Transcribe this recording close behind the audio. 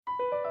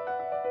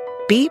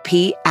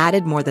BP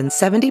added more than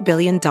 $70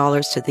 billion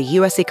to the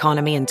U.S.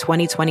 economy in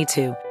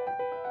 2022.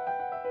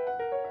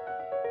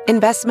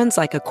 Investments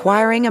like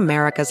acquiring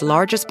America's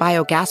largest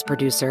biogas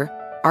producer,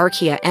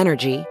 Archaea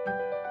Energy,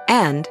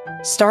 and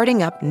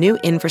starting up new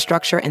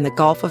infrastructure in the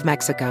Gulf of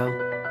Mexico.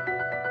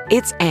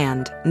 It's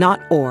and,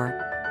 not or.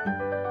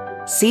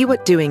 See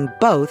what doing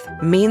both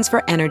means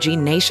for energy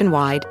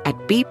nationwide at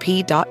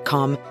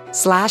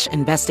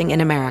bp.com/investing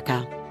in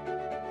America.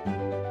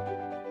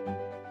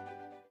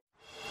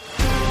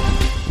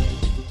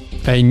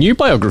 A new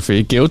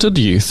biography, Gilded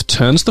Youth,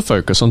 turns the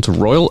focus onto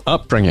royal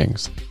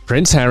upbringings.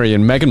 Prince Harry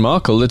and Meghan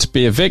Markle are to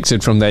be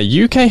evicted from their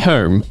UK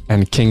home,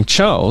 and King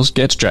Charles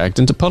gets dragged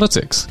into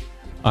politics.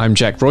 I'm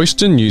Jack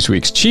Royston,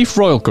 Newsweek's chief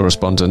royal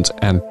correspondent,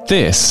 and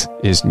this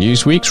is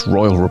Newsweek's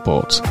Royal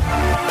Report.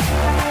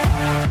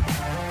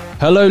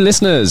 Hello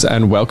listeners,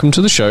 and welcome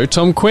to the show,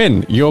 Tom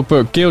Quinn. Your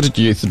book, Gilded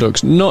Youth,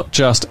 looks not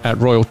just at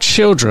royal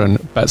children,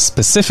 but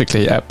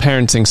specifically at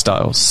parenting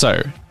styles.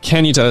 So,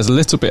 can you tell us a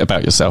little bit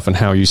about yourself and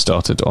how you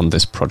started on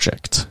this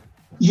project?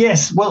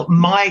 Yes, well,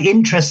 my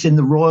interest in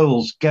the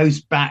royals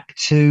goes back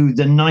to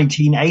the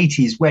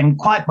 1980s when,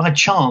 quite by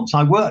chance,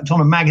 I worked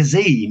on a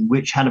magazine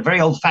which had a very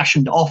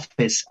old-fashioned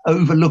office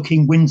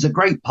overlooking Windsor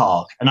Great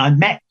Park. And I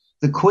met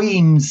the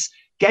Queen's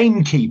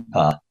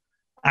gamekeeper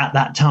at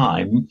that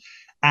time.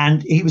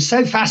 And he was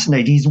so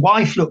fascinating. His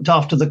wife looked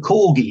after the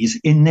corgis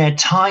in their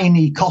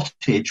tiny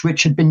cottage,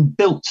 which had been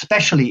built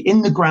specially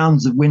in the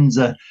grounds of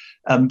Windsor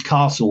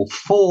Castle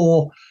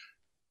for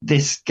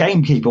this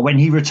gamekeeper. When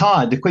he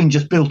retired, the Queen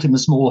just built him a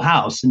small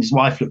house and his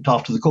wife looked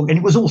after the corgi. And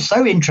it was all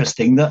so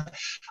interesting that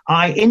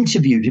I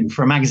interviewed him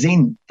for a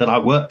magazine that I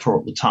worked for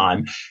at the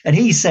time. And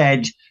he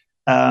said,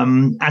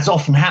 as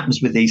often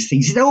happens with these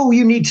things, he said, oh,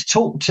 you need to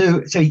talk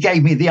to, so he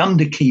gave me the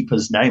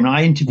underkeeper's name, and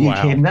I interviewed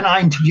him. Then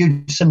I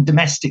interviewed some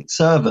domestic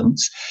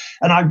servants,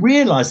 and I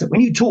realized that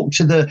when you talk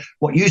to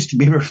what used to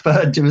be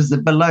referred to as the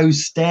below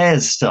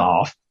stairs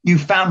staff, you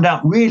found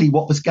out really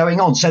what was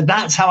going on. So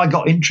that's how I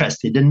got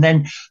interested. And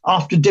then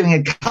after doing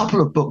a couple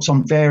of books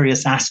on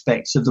various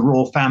aspects of the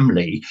royal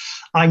family,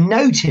 I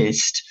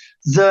noticed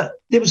that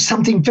there was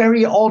something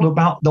very odd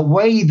about the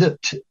way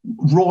that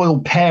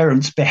royal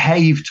parents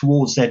behave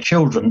towards their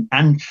children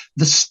and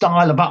the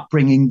style of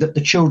upbringing that the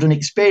children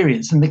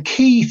experience. And the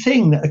key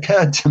thing that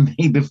occurred to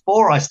me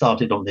before I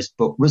started on this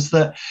book was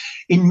that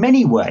in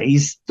many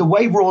ways, the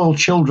way royal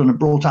children are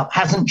brought up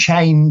hasn't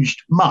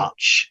changed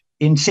much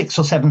in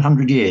 600 or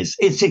 700 years.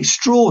 It's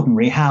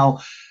extraordinary how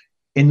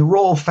in the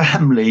royal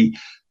family,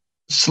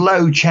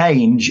 slow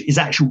change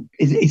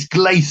it's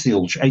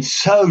glacial. It's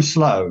so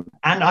slow.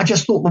 And I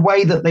just thought the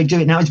way that they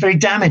do it now is very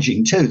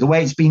damaging too. The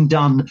way it's been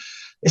done,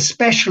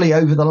 especially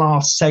over the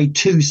last, say,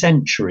 2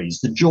 centuries,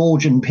 the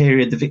Georgian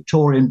period, the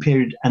Victorian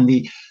period, and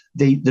the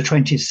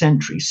 20th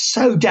century,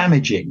 so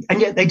damaging. And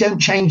yet they don't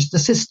change the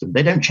system.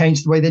 They don't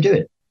change the way they do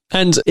it.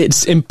 And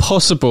it's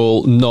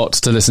impossible not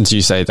to listen to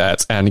you say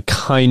that and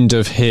kind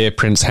of hear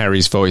Prince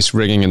Harry's voice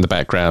ringing in the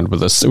background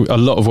with a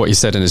lot of what he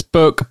said in his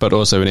book, but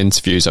also in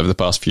interviews over the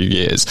past few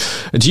years.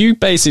 Do you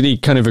basically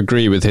kind of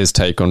agree with his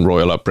take on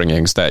royal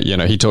upbringings that, you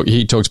know,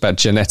 he talks about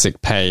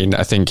genetic pain?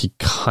 I think he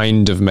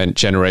kind of meant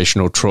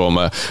generational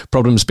trauma,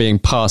 problems being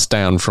passed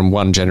down from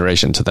one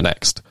generation to the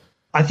next.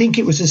 I think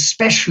it was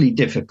especially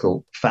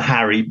difficult for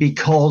Harry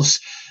because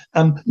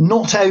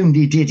not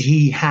only did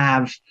he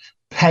have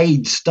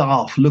paid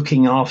staff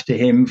looking after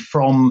him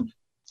from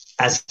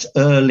as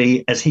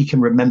early as he can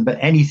remember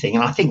anything.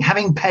 And I think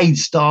having paid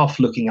staff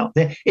looking up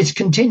there, it's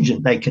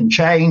contingent. They can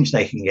change,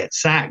 they can get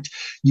sacked.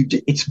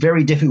 It's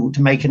very difficult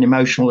to make an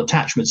emotional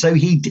attachment. So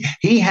he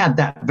had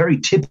that very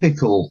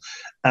typical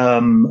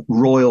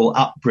royal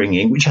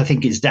upbringing, which I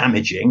think is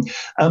damaging.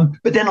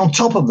 But then on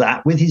top of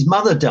that, with his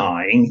mother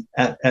dying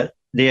at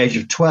the age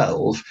of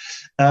 12,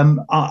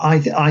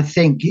 I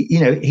think, you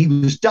know, he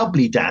was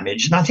doubly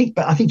damaged. And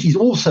I think he's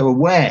also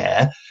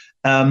aware,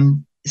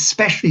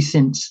 especially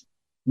since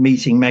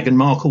meeting Meghan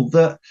Markle,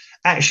 that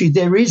actually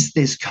there is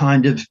this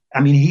kind of,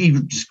 I mean, he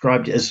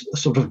described it as a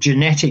sort of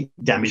genetic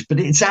damage, but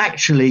it's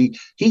actually,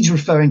 he's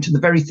referring to the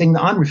very thing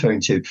that I'm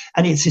referring to.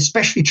 And it's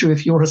especially true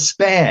if you're a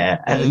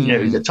spare, you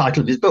know, the title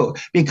of his book,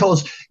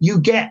 because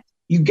you get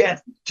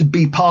to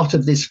be part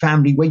of this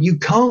family where you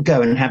can't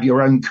go and have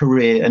your own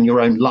career and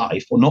your own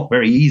life, or not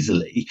very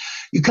easily.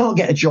 You can't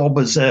get a job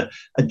as a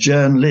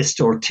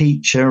journalist or a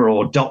teacher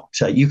or a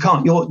doctor. You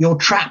can't, you're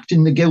trapped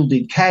in the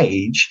gilded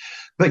cage,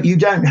 but you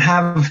don't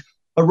have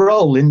a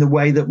role in the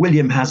way that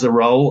William has a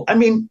role. I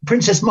mean,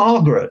 Princess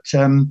Margaret,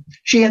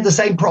 she had the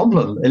same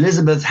problem.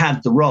 Elizabeth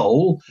had the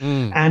role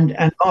and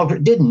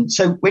Margaret didn't.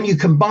 So when you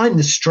combine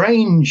the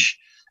strange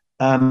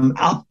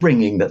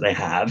upbringing that they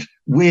have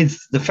with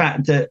the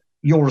fact that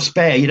you're a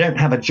spare, you don't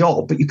have a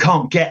job, but you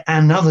can't get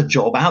another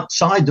job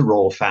outside the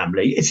royal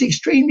family, it's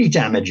extremely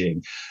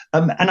damaging.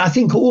 And I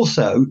think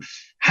also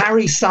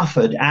Harry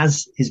suffered,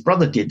 as his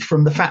brother did,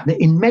 from the fact that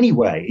in many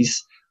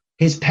ways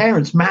his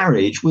parents'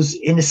 marriage was,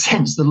 in a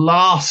sense, the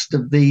last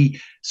of the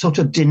sort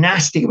of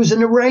dynastic. It was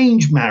an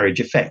arranged marriage,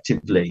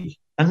 effectively.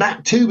 And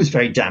that too was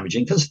very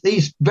damaging because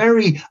these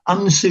very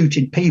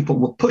unsuited people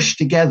were pushed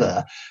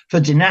together for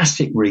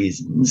dynastic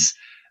reasons.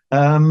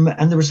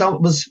 And the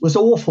result was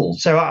awful.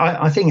 So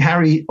I think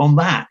Harry's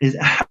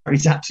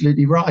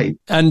absolutely right.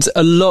 And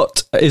a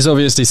lot is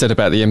obviously said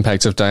about the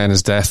impact of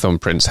Diana's death on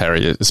Prince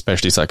Harry,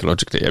 especially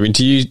psychologically. I mean,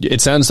 to you,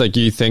 it sounds like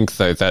you think,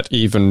 though, that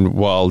even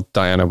while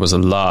Diana was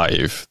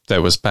alive,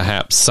 there was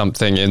perhaps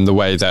something in the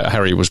way that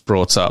Harry was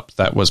brought up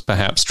that was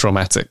perhaps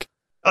traumatic.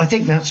 I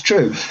think that's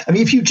true. I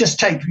mean, if you just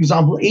take, for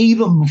example,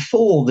 even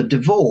before the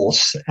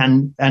divorce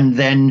and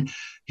then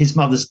his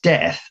mother's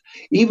death,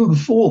 even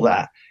before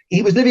that,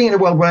 he was living in a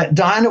world where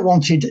Diana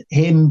wanted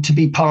him to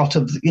be part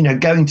of,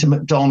 going to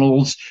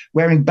McDonald's,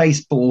 wearing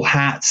baseball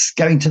hats,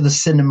 going to the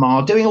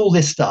cinema, doing all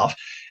this stuff.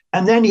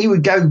 And then he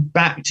would go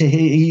back to,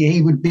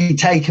 he would be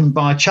taken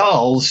by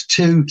Charles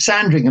to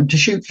Sandringham to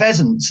shoot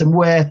pheasants and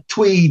wear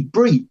tweed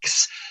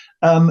breeks.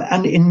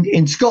 And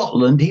in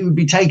Scotland, he would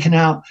be taken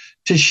out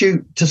to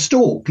shoot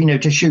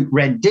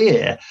red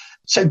deer.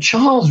 So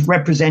Charles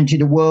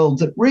represented a world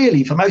that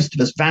really, for most of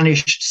us,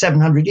 vanished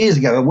 700 years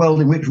ago, a world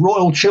in which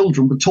royal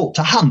children were taught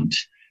to hunt,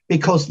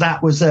 because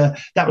that was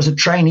a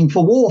training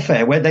for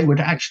warfare where they would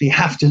actually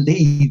have to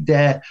lead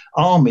their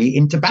army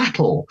into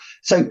battle.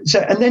 So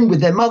and then with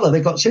their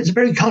mother, so it's a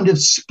very kind of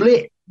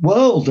split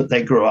world that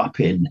they grew up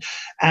in.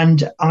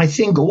 And I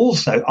think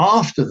also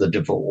after the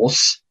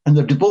divorce, and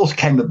the divorce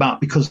came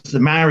about because the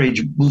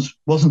marriage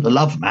wasn't a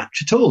love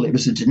match at all. It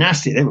was a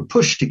dynastic. They were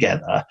pushed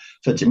together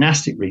for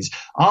dynastic reasons.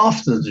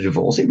 After the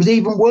divorce, it was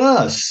even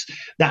worse.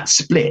 That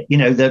split,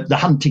 the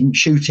hunting,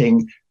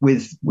 shooting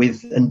with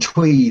and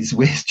tweeds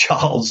with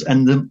Charles,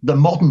 and the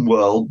modern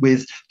world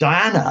with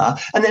Diana.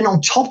 And then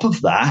on top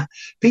of that,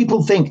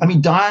 people think,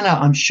 Diana,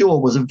 I'm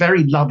sure, was a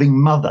very loving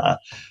mother.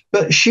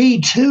 But she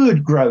too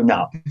had grown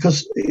up,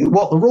 because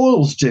what the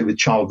royals do with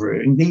child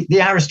rearing, the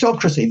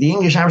aristocracy, the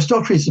English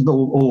aristocracy have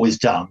always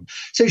done.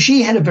 So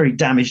she had a very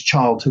damaged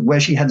childhood where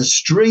she had a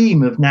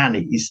stream of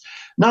nannies,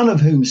 none of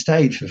whom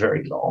stayed for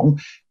very long.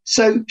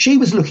 So she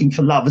was looking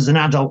for love as an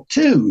adult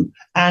too.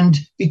 And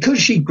because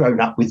she'd grown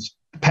up with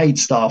paid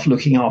staff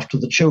looking after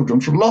the children,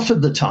 for a lot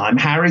of the time,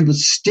 Harry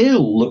was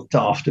still looked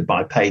after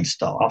by paid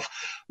staff,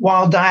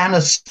 while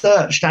Diana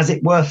searched, as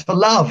it were, for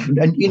love.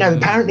 And,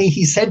 apparently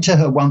he said to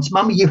her once,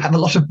 "Mummy, you have a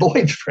lot of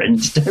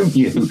boyfriends, don't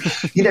you?"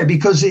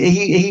 Because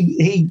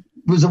he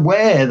was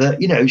aware that,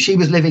 she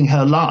was living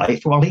her life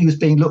while he was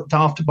being looked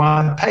after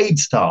by paid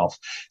staff.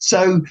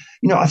 So,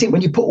 I think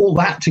when you put all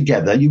that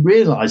together, you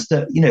realise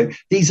that,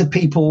 these are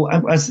people,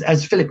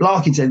 as Philip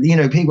Larkin said,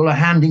 people are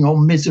handing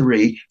on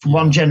misery from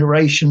one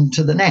generation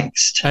to the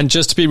next. And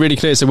just to be really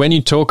clear, so when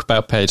you talk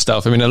about paid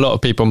staff, a lot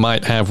of people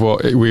might have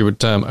what we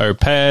would term au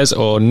pairs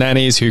or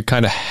nannies who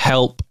kind of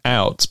help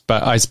out.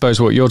 But I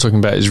suppose what you're talking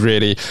about is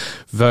really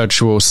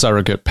virtual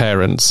surrogate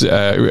parents,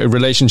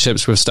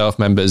 relationships with staff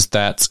members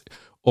that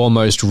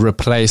almost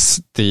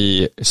replace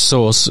the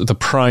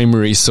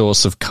primary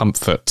source of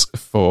comfort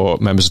for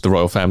members of the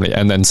royal family,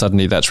 and then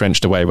suddenly that's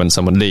wrenched away when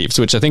someone leaves,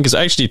 which I think is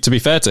actually, to be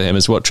fair to him,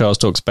 is what Charles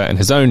talks about in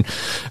his own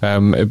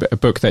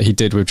book that he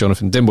did with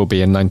Jonathan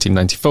Dimbleby in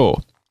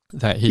 1994.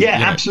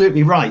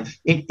 Absolutely right.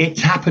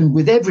 It's happened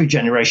with every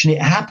generation.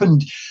 It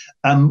happened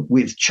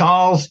with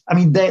Charles.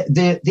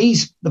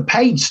 The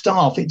paid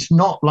staff, it's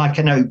not like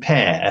an au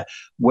pair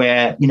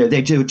where,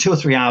 they do 2 or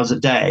 3 hours a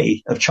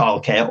day of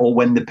childcare, or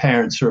when the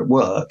parents are at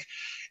work.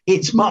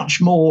 It's much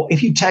more,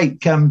 if you take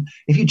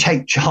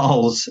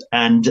Charles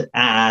and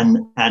Anne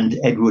and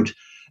Edward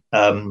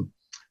and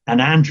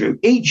Andrew,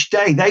 each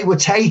day they were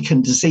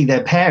taken to see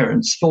their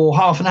parents for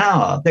half an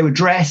hour. They were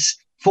dressed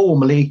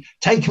formally,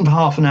 taken for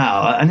half an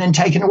hour, and then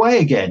taken away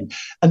again.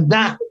 And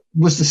that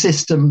was the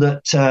system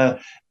that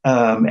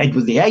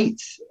Edward VIII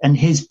and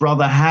his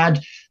brother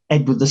had,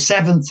 Edward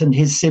VII and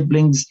his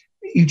siblings.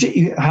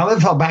 However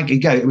far back you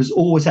go, it was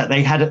always that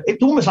they had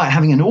it's almost like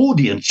having an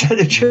audience.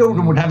 The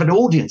children would have an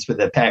audience with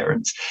their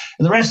parents,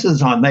 and the rest of the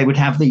time they would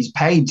have these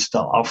paid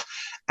staff.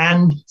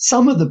 And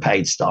some of the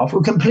paid staff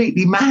were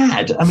completely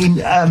mad.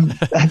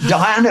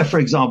 Diana, for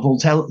example,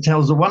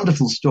 tells a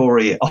wonderful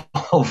story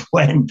of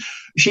when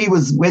she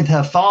was with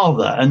her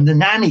father, and the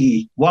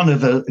nanny, one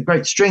of a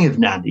great string of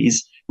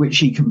nannies, which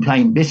she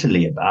complained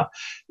bitterly about,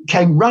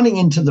 came running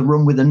into the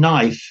room with a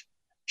knife,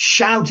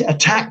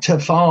 attacked her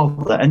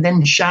father, and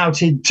then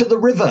shouted, to the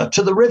river,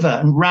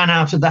 and ran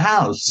out of the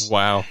house.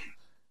 Wow.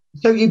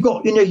 So you've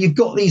got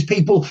these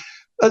people.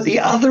 At the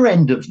other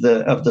end of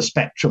the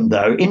spectrum,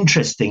 though,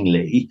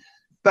 interestingly,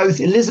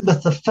 both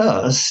Elizabeth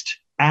I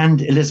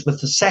and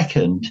Elizabeth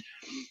II,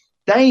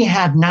 they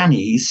had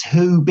nannies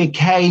who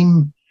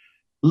became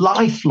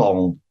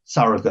lifelong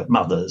surrogate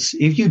mothers.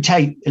 If you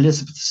take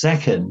Elizabeth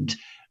II,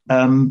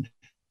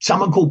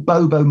 someone called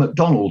Bobo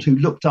MacDonald, who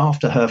looked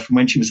after her from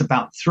when she was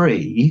about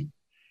 3,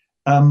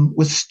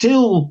 was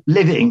still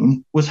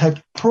living, was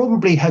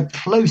probably her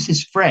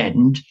closest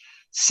friend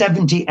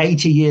 70,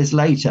 80 years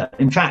later.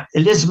 In fact,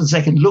 Elizabeth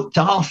II looked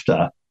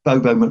after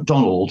Bobo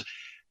MacDonald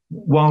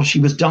while she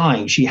was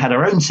dying. She had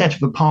her own set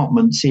of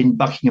apartments in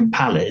Buckingham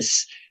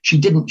Palace.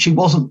 She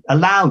wasn't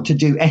allowed to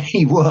do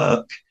any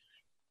work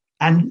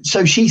And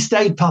so she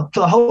stayed for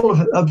the whole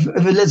of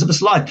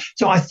Elizabeth's life.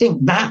 So I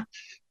think that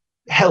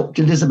helped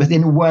Elizabeth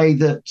in a way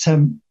that,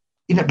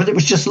 but it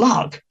was just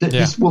luck that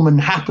this woman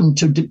happened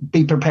to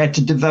be prepared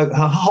to devote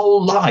her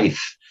whole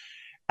life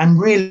and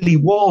really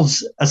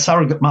was a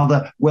surrogate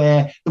mother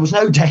where there was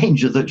no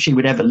danger that she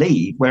would ever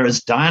leave.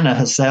 Whereas Diana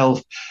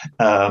herself,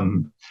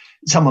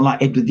 someone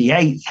like Edward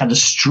VIII had a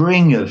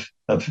string of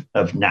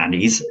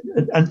nannies,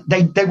 and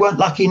they weren't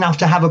lucky enough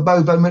to have a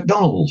Bobo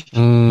MacDonald.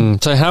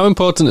 So how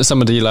important is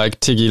somebody like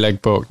Tiggy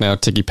Legborg, now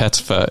Tiggy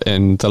Pettifer,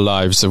 in the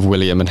lives of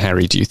William and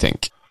Harry, do you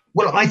think?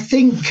 Well, I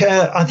think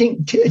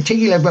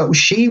Tiggy Legborg,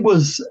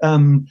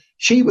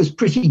 she was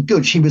pretty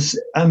good. She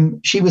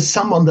was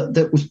someone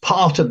that was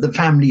part of the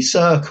family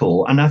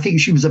circle, and I think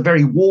she was a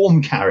very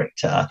warm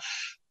character.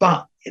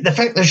 But the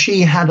fact that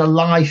she had a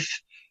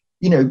life,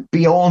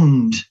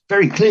 beyond,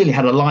 very clearly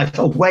had a life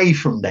away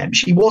from them.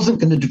 She wasn't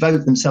going to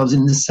devote themselves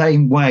in the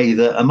same way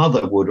that a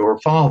mother would or a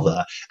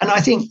father. And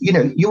I think,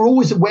 you're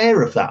always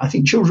aware of that. I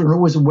think children are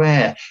always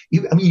aware.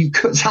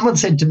 Someone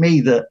said to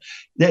me that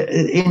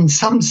in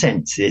some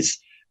senses,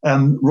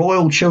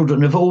 royal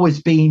children have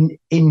always been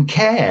in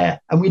care.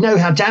 And we know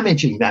how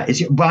damaging that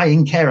is. By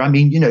in care, I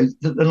mean,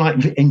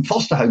 like in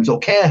foster homes or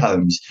care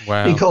homes.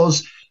 Wow.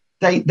 Because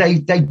they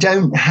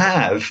don't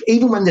have,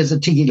 even when there's a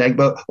Tiggy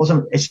Legborg or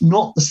something, it's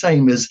not the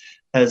same as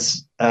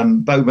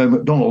Bobo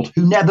MacDonald,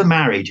 who never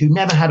married, who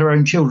never had her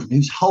own children,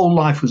 whose whole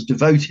life was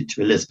devoted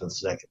to Elizabeth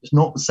II. It's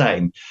not the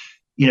same.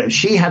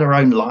 She had her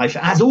own life,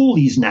 as all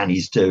these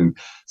nannies do.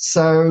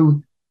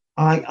 So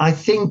I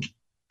think,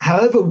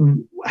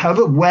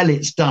 however well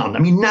it's done. I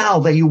mean, now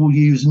they all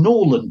use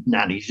Norland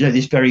nannies.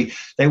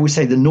 They always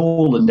say the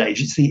Norland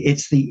age.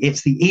 It's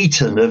the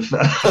Eton of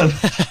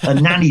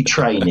nanny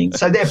training.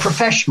 So they're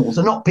professionals.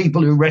 They're not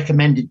people who are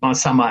recommended by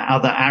some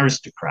other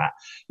aristocrat.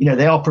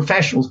 They are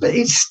professionals, but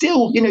it's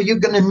still, you're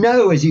going to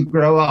know as you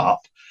grow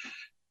up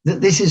that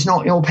this is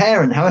not your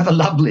parent, however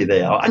lovely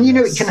they are. And,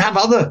 it can have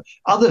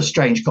other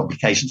strange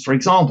complications. For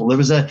example, there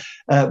was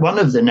one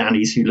of the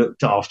nannies who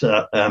looked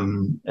after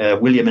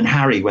William and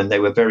Harry when they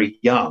were very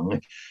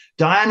young.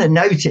 Diana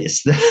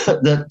noticed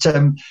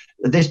that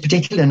this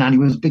particular nanny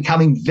was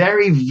becoming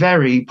very,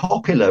 very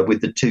popular with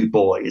the two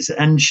boys,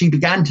 and she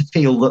began to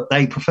feel that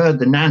they preferred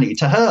the nanny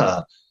to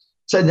her.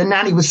 So the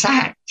nanny was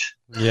sacked.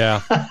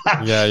 Yeah.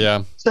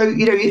 So,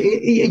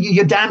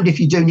 you're damned if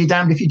you do and you're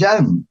damned if you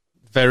don't.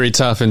 Very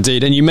tough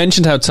indeed. And you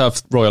mentioned how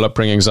tough royal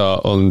upbringings are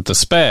on the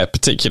spare,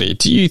 particularly.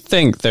 Do you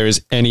think there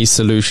is any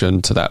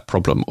solution to that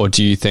problem? Or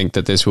do you think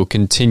that this will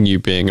continue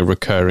being a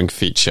recurring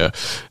feature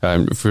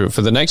for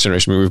the next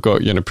generation? I mean, we've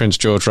got, Prince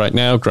George right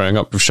now growing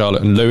up with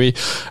Charlotte and Louis.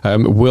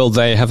 Will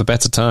they have a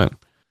better time?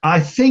 I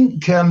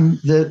think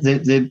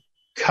the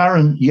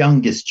current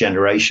youngest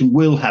generation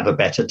will have a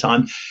better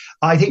time.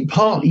 I think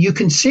partly you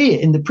can see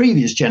it in the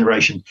previous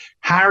generation.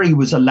 Harry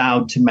was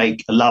allowed to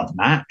make a love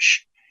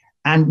match,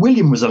 and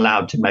William was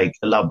allowed to make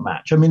a love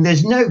match. I mean,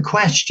 there's no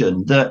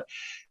question that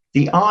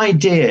the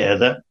idea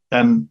that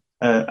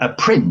a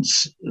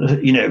prince,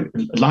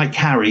 like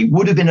Harry,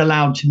 would have been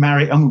allowed to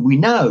marry, we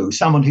know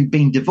someone who'd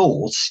been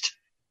divorced,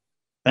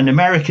 an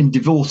American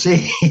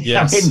divorcee.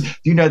 Yes. I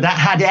mean, that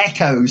had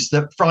echoes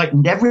that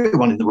frightened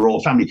everyone in the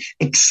royal family,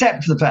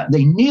 except for the fact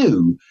they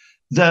knew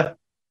that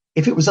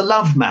if it was a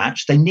love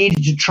match, they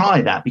needed to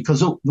try that,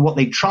 because what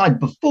they tried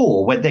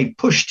before, where they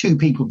pushed two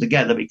people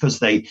together because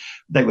they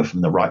were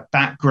from the right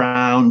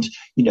background,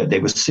 they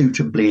were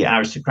suitably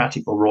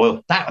aristocratic or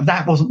royal,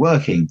 that wasn't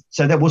working.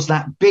 So there was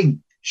that big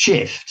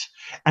shift.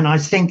 And I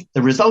think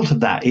the result of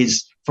that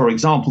is, for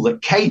example,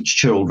 that Kate's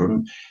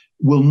children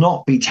will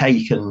not be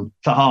taken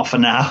for half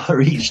an hour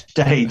each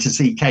day to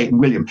see Kate and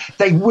William.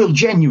 They will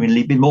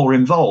genuinely be more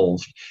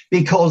involved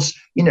because,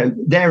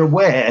 they're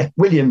aware,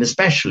 William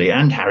especially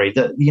and Harry,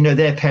 that,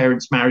 their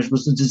parents' marriage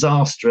was a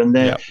disaster and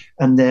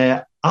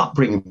their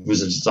upbringing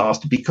was a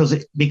disaster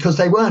because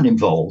they weren't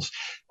involved.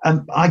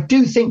 I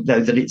do think,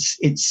 though, that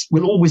it's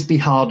will always be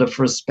harder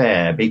for a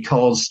spare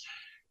because,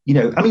 we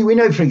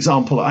know, for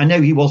example, I know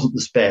he wasn't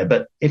the spare,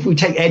 but if we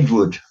take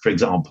Edward, for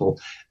example,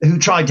 who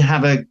tried to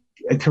have a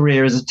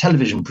career as a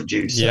television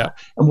producer.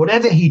 And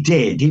whatever he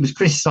did, he was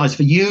criticized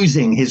for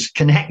using his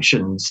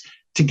connections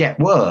to get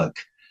work.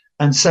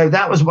 And so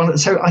that was one.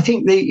 So I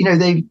think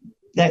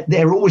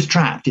they're always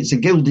trapped. It's a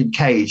gilded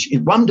cage.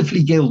 It's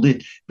wonderfully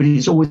gilded, but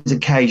it's always a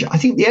cage. I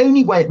think the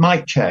only way it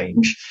might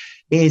change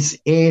is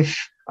if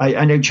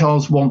I know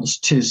Charles wants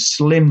to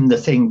slim the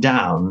thing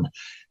down.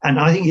 And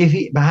I think if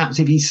he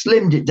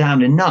slimmed it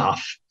down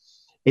enough,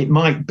 it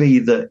might be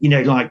that,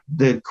 like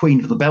the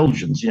Queen of the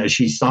Belgians,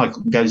 she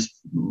goes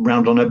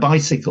round on her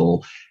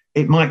bicycle.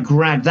 It might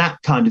that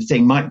kind of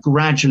thing might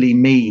gradually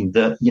mean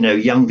that,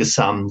 younger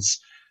sons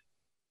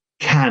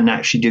can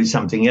actually do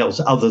something else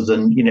other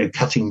than,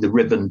 cutting the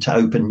ribbon to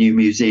open new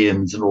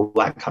museums and all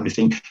that kind of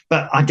thing.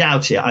 But I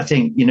doubt it. I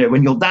think,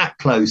 when you're that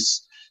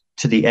close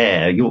to the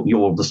heir,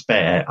 you're the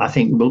spare, I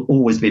think it will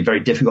always be very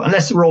difficult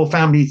unless the royal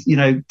family,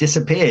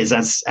 disappears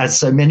as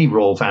so many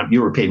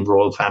European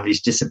royal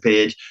families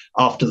disappeared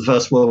after the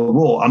First World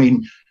War. I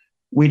mean,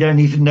 we don't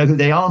even know who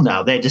they are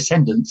now. They're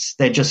descendants.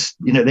 They're just,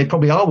 they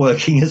probably are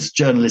working as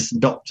journalists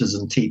and doctors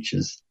and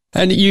teachers.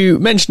 And you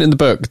mentioned in the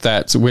book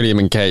that William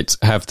and Kate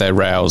have their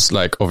rows,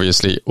 like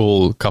obviously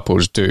all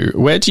couples do.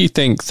 Where do you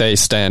think they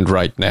stand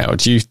right now?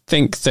 Do you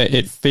think that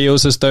it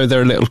feels as though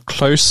they're a little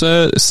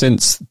closer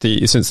since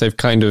they've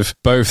kind of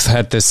both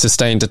had this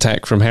sustained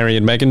attack from Harry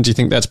and Meghan? Do you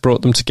think that's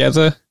brought them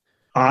together?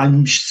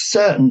 I'm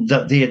certain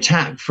that the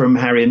attack from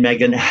Harry and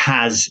Meghan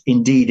has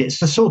indeed.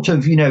 It's the sort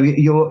of,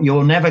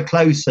 you're never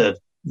closer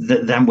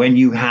than when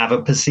you have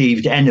a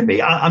perceived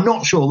enemy. I'm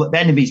not sure that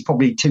enemy is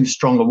probably too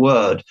strong a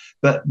word,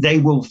 but they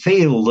will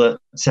feel that,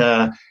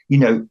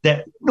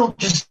 they're not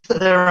just that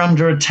they're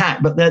under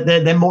attack, but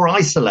they're more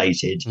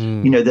isolated.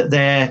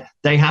 That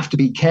they have to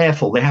be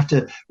careful. They have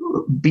to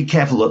be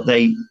careful that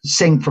they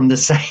sing from the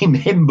same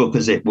hymn book,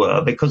 as it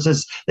were, because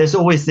there's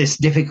always this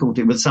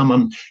difficulty with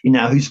someone,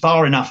 who's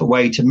far enough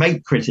away to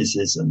make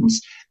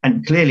criticisms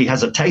and clearly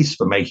has a taste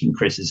for making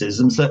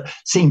criticisms that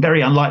seem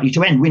very unlikely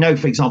to end. We know,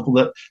 for example,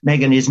 that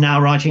Meghan is now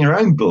writing her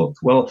own book.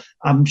 Well,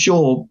 I'm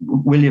sure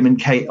William and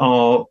Kate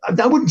are,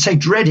 I wouldn't say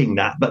dreading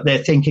that, but they're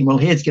thinking, well,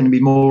 here's going to be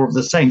more of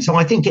the same. So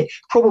I think it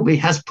probably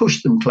has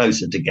pushed them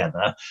closer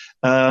together.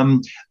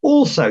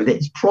 Also,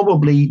 it's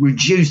probably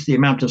reduced the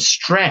amount of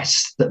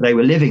stress that they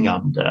were living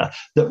under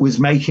that was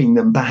making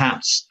them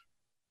perhaps,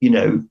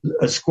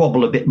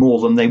 squabble a bit more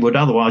than they would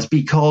otherwise,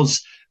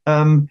 because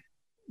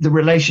the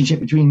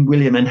relationship between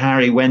William and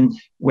Harry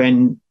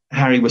when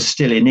Harry was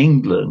still in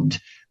England,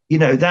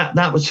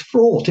 that was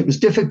fraught. It was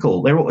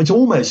difficult. It's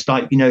almost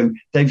like,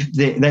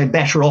 they're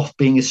better off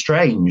being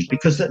estranged,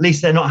 because at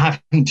least they're not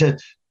having to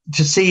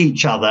see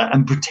each other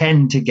and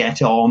pretend to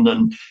get on.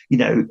 And,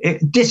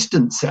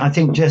 distance, I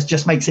think,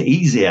 just makes it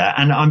easier.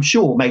 And I'm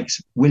sure makes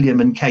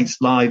William and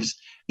Kate's lives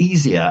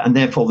easier, and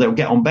therefore they'll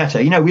get on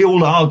better. We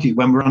all argue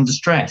when we're under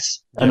stress.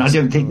 And I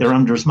don't think they're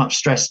under as much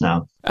stress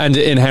now. And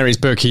in Harry's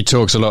book, he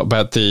talks a lot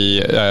about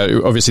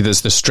obviously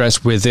there's the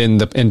stress within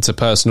the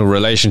interpersonal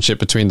relationship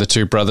between the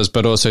two brothers,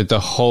 but also the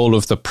whole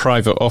of the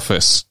private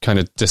office kind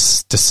of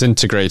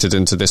disintegrated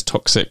into this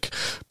toxic,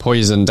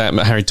 poisoned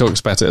atmosphere. Harry talks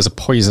about it as a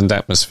poisoned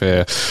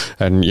atmosphere,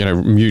 and,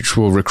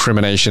 mutual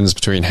recriminations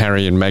between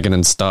Harry and Meghan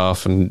and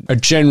staff, and a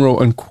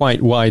general and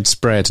quite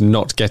widespread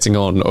not getting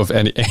on of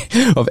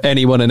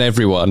anyone and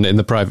everyone in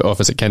the private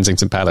office at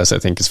Kensington Palace, I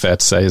think is fair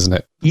to say, isn't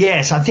it?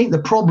 Yes, I think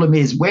the problem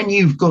is when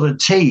you've got a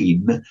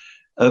team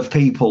of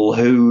people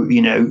who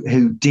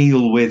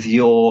deal with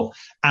your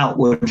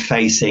outward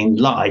facing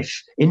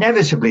life,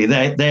 inevitably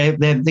they're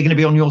going to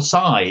be on your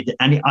side.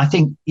 And I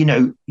think,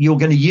 you're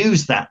going to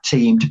use that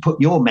team to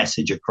put your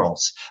message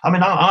across. I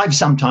mean, I've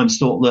sometimes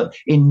thought that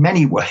in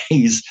many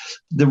ways,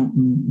 the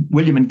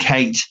William and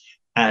Kate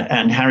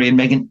and Harry and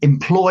Meghan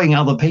employing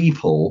other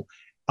people,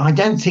 I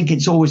don't think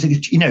it's always, to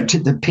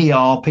the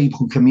PR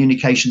people,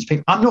 communications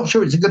people, I'm not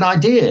sure it's a good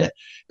idea,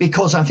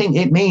 because I think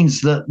it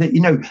means that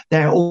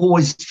they're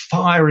always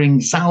firing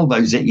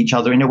salvos at each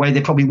other in a way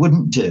they probably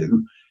wouldn't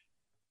do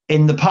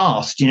in the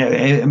past.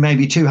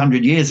 Maybe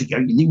 200 years ago,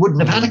 you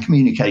wouldn't have had a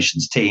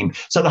communications team.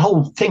 So the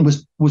whole thing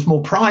was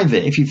more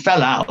private. If you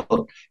fell out,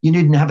 you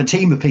didn't have a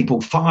team of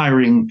people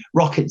firing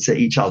rockets at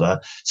each other.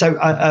 So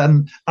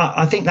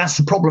I think that's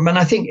the problem. And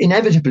I think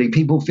inevitably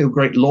people feel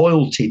great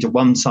loyalty to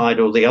one side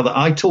or the other.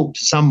 I talked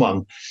to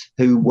someone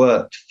who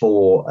worked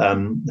for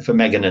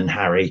Meghan and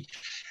Harry,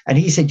 and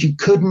he said you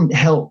couldn't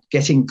help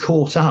getting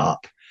caught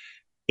up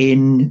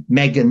in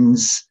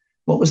Meghan's,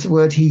 what was the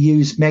word he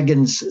used?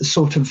 Meghan's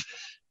sort of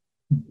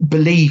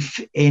belief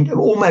in,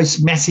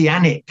 almost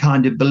messianic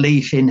kind of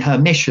belief in her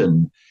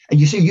mission. And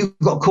you see, you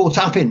got caught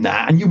up in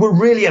that, and you were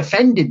really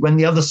offended when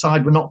the other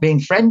side were not being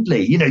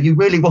friendly. You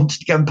really wanted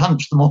to go and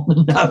punch them on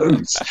the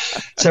nose.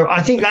 So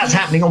I think that's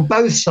happening on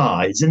both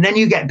sides. And then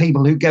you get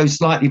people who go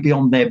slightly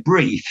beyond their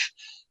brief,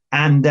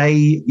 and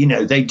they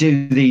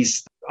do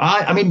these.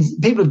 I mean,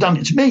 people have done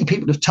it to me.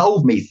 People have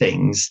told me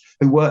things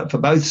who work for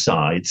both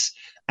sides.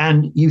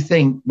 And you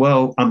think,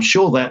 well, I'm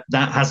sure that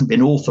hasn't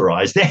been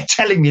authorized. They're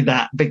telling me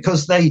that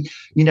because they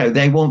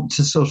want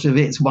to sort of,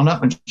 it's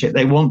one-upmanship.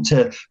 They want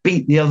to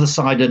beat the other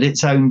side at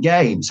its own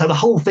game. So the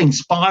whole thing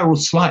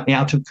spirals slightly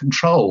out of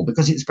control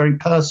because it's very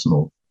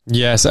personal.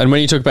 Yes, and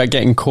when you talk about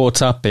getting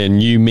caught up in,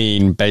 you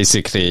mean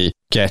basically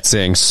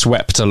getting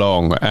swept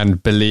along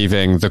and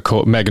believing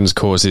Meghan's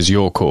cause is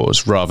your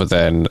cause rather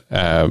than...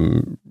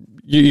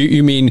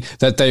 You mean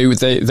that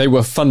they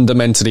were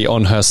fundamentally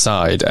on her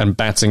side and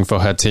batting for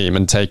her team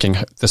and taking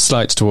the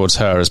slights towards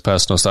her as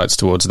personal slights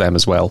towards them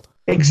as well?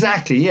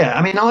 Exactly, yeah.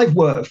 I mean, I've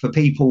worked for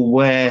people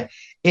where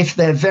if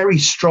they're very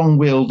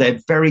strong-willed, they're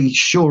very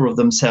sure of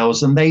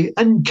themselves and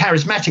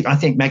charismatic. I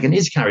think Meghan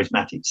is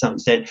charismatic to some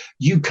extent.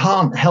 You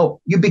can't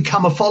help. You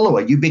become a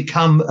follower. You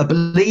become a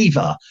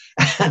believer.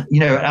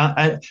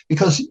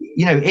 Because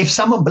if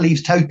someone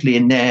believes totally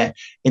in their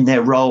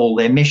role,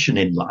 their mission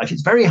in life,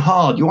 it's very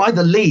hard. You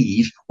either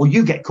leave or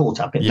you get caught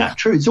up in that.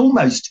 True. It's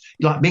almost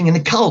like being in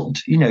a cult.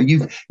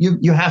 You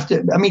have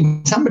to. I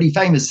mean, somebody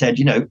famous said.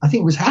 I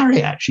think it was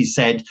Harry actually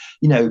said.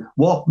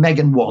 What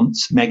Meghan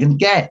wants, Meghan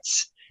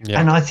gets. Yeah.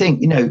 And I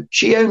think,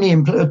 she only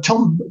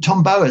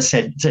Tom Bower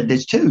said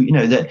this too,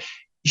 that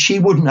she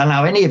wouldn't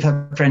allow any of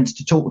her friends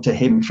to talk to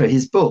him for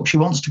his book. She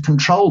wants to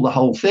control the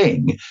whole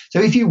thing. So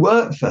if you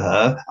work for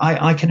her,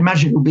 I can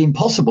imagine it would be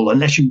impossible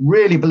unless you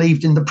really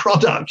believed in the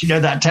product.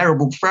 That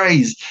terrible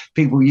phrase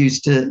people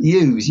used to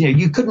use.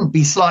 You couldn't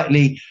be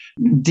slightly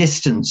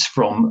distanced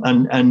from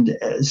and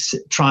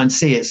try and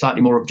see it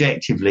slightly more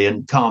objectively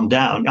and calm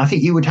down. I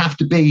think you would have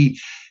to be,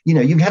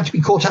 you'd have to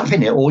be caught up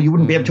in it, or you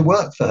wouldn't be able to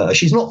work for her.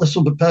 She's not the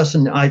sort of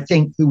person, I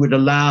think, who would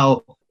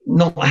allow,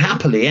 not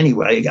happily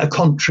anyway, a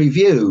contrary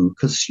view,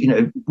 because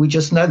we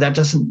just know that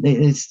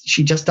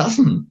she just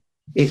doesn't.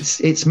 It's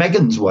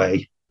Meghan's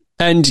way.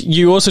 And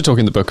you also talk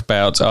in the book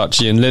about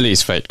Archie and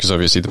Lily's fate, because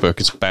obviously the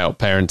book is about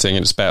parenting and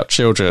it's about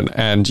children,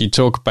 and you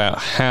talk about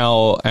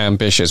how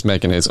ambitious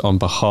Meghan is on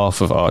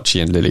behalf of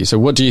Archie and Lily. So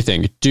what do you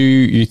think? Do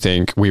you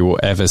think we will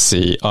ever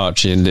see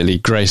Archie and Lily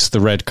grace the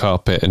red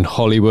carpet in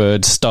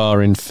Hollywood,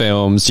 star in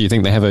films? Do you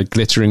think they have a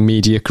glittering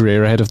media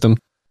career ahead of them?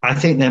 I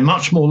think they're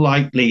much more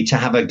likely to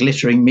have a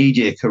glittering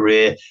media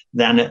career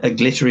than a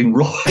glittering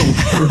royal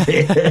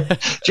career,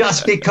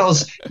 just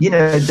because,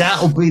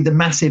 that'll be the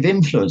massive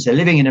influence. They're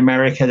living in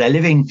America. They're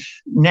living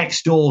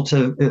next door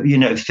to,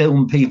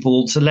 film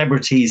people,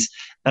 celebrities.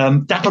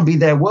 That'll be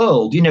their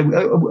world,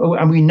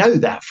 and we know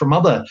that from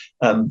other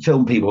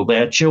film people.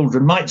 Their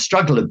children might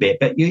struggle a bit,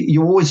 but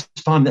you always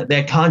find that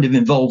they're kind of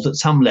involved at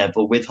some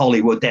level with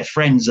Hollywood. They're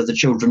friends of the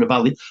children of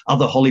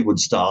other Hollywood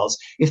stars.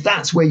 If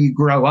that's where you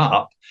grow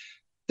up,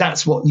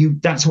 that's what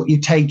you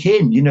take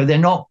in. They're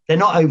not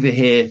over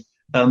here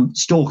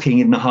stalking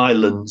in the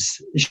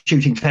Highlands,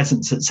 shooting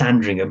pheasants at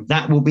Sandringham.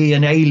 That will be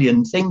an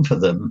alien thing for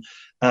them,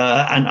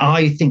 and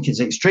I think it's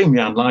extremely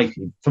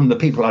unlikely. From the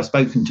people I've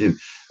spoken to,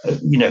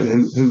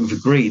 who've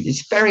agreed,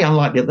 it's very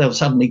unlikely that they'll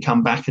suddenly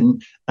come back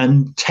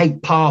and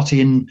take part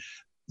in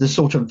the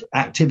sort of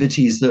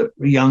activities that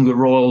younger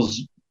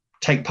royals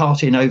take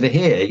part in over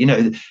here.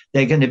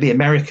 They're going to be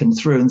American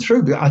through and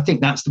through, but I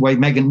think that's the way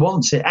Meghan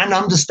wants it. And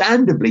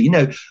understandably,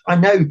 I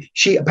know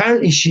she,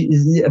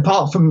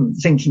 apart from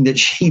thinking that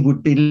she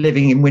would be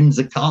living in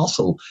Windsor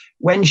Castle,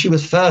 when she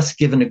was first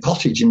given a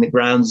cottage in the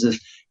grounds of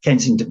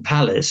Kensington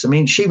Palace,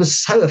 she was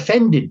so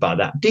offended by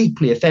that,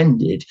 deeply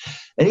offended.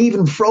 And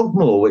even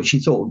Frogmore, which she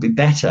thought would be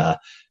better,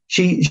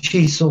 she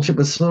thought it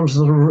was sort of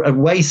a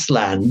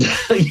wasteland.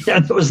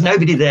 There was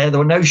nobody there. There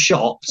were no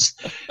shops.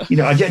 I don't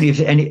know if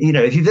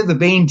if you've ever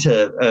been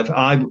to,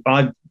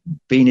 I've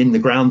been in the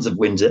grounds of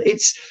Windsor.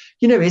 It's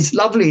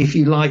lovely if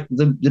you like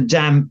the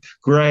damp,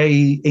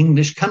 grey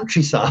English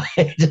countryside.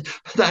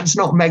 That's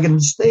not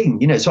Meghan's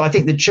thing. So I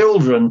think the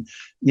children,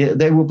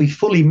 they will be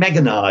fully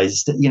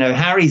Meghanized.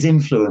 Harry's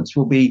influence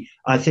will be,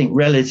 I think,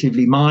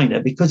 relatively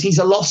minor because he's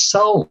a lost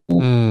soul.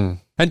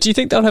 Mm. And do you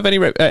think they'll have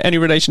any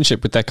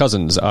relationship with their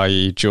cousins,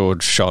 i.e.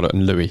 George, Charlotte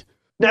and Louis?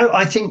 No,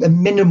 I think a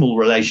minimal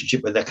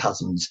relationship with their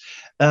cousins,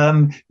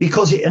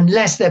 because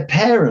unless their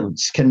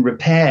parents can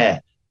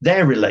repair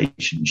their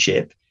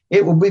relationship,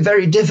 it will be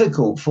very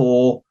difficult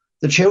for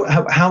the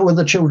children. How will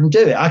the children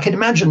do it? I can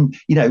imagine,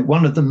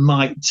 one of them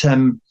might,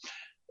 when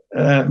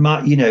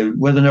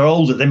they're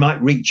older, they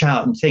might reach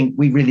out and think,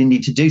 we really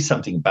need to do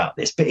something about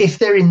this. But if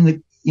they're in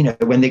the,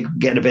 when they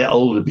get a bit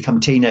older, become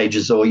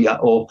teenagers or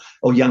young,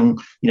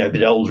 a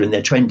bit older in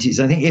their 20s,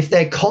 I think if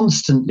they're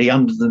constantly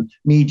under the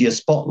media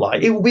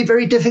spotlight, it will be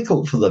very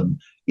difficult for them,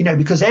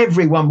 because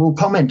everyone will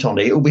comment on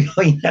it. It will be,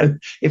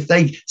 if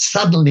they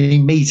suddenly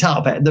meet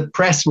up, the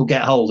press will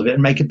get hold of it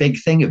and make a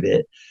big thing of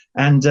it.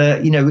 And,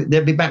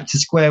 they'll be back to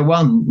square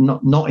one.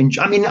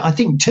 I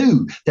think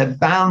too, they're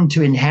bound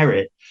to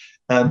inherit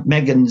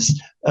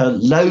Meghan's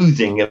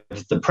loathing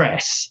of the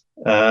press.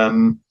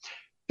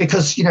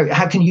 Because,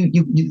 how can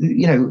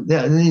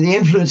the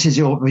influences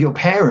of your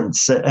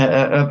parents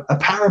are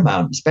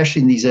paramount,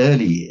 especially in these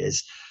early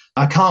years.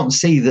 I can't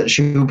see that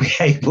she'll be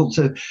able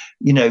to,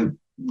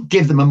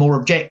 give them a more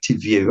objective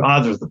view,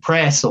 either of the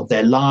press, of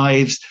their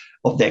lives,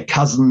 of their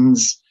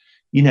cousins.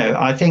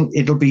 I think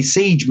it'll be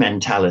siege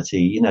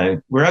mentality.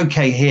 We're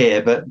okay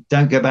here, but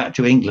don't go back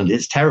to England.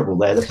 It's terrible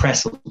there. The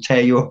press will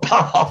tear you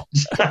apart.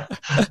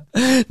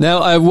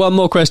 Now, I have one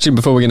more question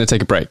before we're going to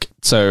take a break.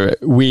 So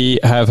we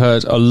have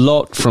heard a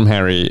lot from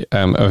Harry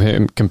of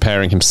him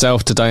comparing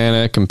himself to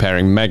Diana,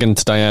 comparing Meghan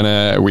to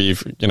Diana.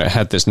 We've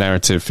had this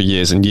narrative for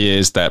years and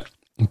years that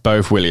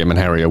both William and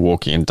Harry are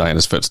walking in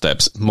Diana's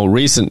footsteps. More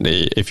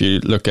recently, if you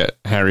look at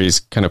Harry's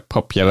kind of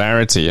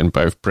popularity in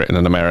both Britain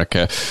and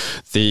America,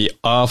 the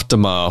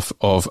aftermath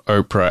of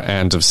Oprah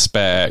and of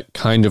Spare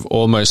kind of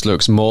almost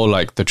looks more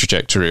like the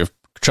trajectory of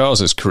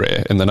Charles's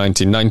career in the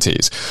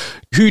 1990s.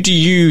 Who do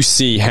you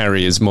see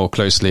Harry as more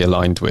closely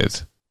aligned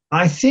with?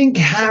 I think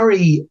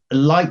Harry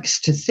likes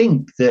to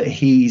think that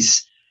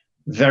he's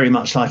very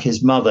much like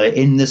his mother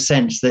in the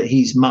sense that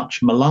he's much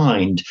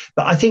maligned.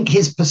 But I think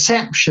his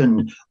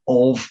perception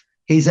of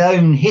his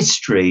own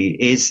history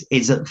is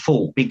at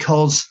fault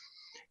because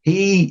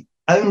he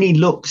only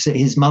looks at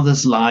his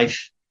mother's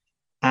life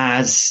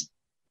as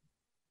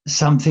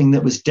something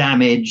that was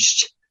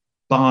damaged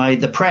by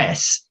the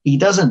press, he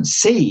doesn't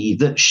see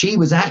that she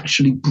was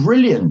actually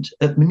brilliant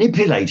at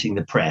manipulating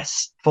the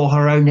press for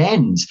her own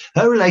ends.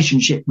 Her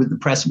relationship with the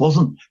press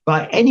wasn't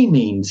by any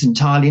means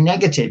entirely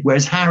negative,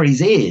 whereas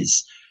Harry's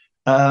is.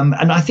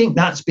 And I think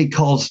that's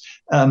because,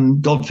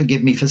 God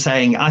forgive me for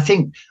saying, I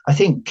think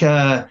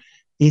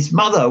his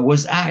mother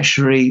was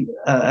actually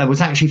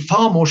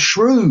far more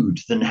shrewd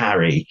than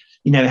Harry.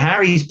 You know,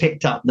 Harry's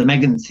picked up the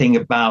Meghan thing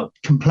about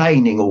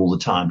complaining all the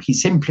time. He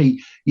simply,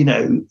 you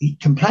know, he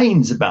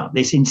complains about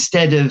this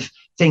instead of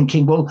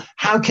thinking, well,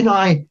 how can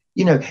I,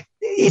 you know,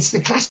 it's the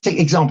classic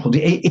example.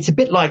 It's a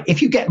bit like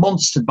if you get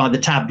monstered by the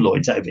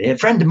tabloids over here. A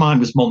friend of mine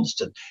was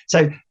monstered.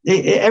 So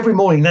every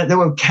morning there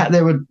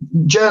were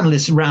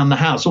journalists around the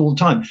house all the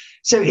time.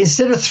 So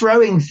instead of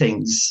throwing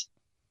things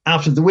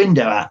out of the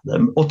window at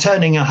them or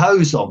turning a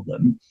hose on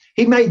them,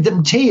 he made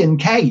them tea and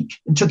cake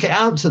and took it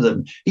out to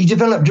them. He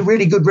developed a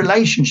really good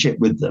relationship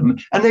with them,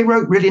 and they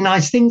wrote really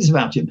nice things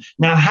about him.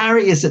 Now,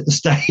 Harry is at the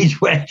stage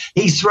where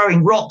he's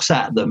throwing rocks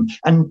at them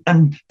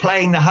and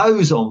playing the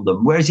hose on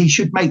them, whereas he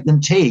should make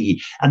them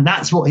tea. And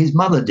that's what his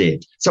mother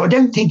did. So I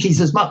don't think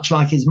he's as much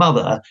like his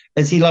mother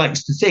as he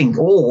likes to think,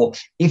 or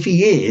if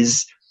he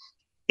is,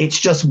 it's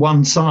just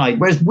one side.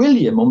 Whereas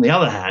William, on the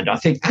other hand, I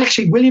think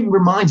actually William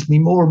reminds me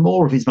more and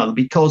more of his mother,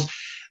 because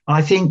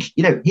I think,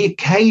 you know, he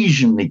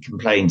occasionally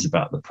complains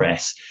about the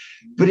press,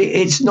 but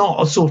it's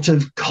not a sort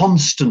of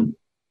constant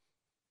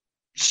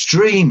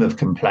stream of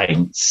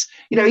complaints.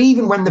 You know,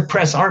 even when the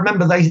press, I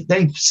remember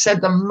they said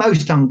the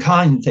most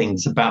unkind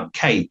things about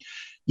Kate,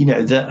 you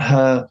know,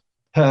 that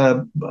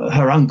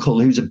her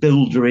uncle, who's a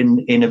builder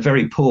in a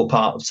very poor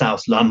part of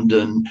South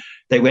London,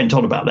 they went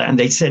on about that. And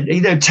they said,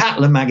 you know,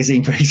 Tatler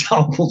magazine, for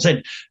example,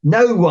 said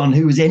no one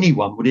who was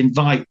anyone would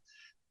invite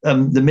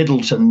the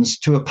Middletons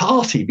to a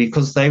party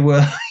because they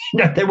were,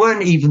 you know, they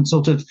weren't even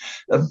sort of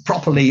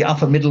properly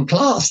upper middle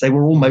class. They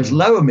were almost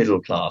lower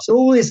middle class,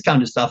 all this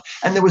kind of stuff.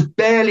 And there was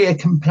barely a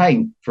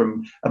complaint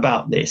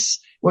about this.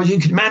 Well, you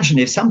can imagine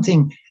if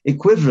something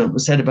equivalent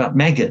was said about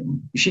Meghan,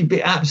 she'd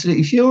be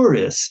absolutely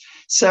furious.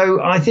 So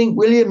I think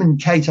William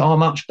and Kate are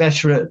much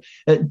better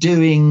at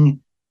doing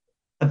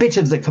a bit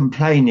of the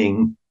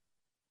complaining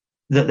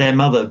that their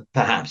mother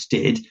perhaps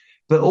did,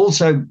 but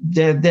also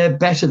they're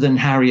better than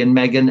Harry and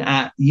Meghan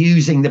at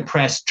using the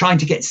press, trying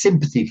to get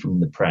sympathy from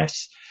the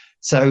press.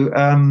 So,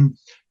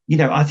 you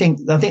know, I think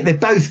they've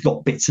both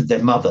got bits of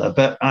their mother,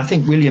 but I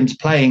think William's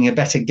playing a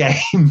better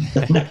game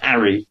than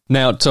Harry.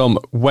 Now, Tom,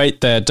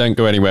 wait there, don't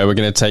go anywhere. We're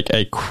going to take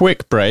a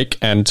quick break.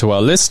 And to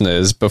our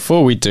listeners,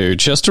 before we do,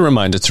 just a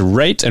reminder to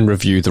rate and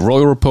review The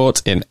Royal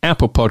Report in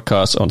Apple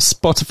Podcasts, on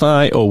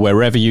Spotify, or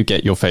wherever you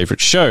get your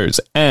favourite shows.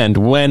 And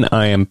when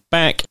I am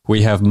back,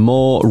 we have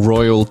more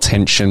royal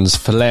tensions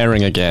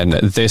flaring again,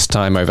 this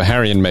time over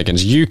Harry and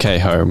Meghan's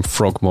UK home,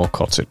 Frogmore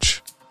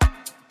Cottage.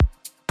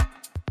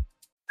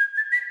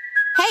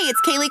 Hey,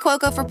 it's Kaylee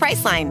Cuoco for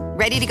Priceline.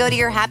 Ready to go to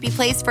your happy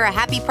place for a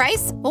happy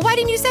price? Well, why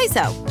didn't you say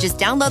so? Just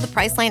download the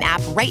Priceline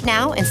app right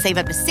now and save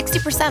up to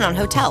 60% on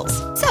hotels.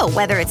 So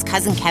whether it's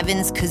Cousin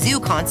Kevin's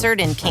Kazoo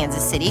Concert in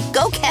Kansas City,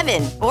 go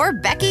Kevin, or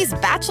Becky's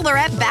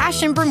Bachelorette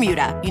Bash in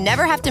Bermuda, you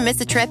never have to miss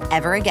a trip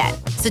ever again.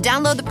 So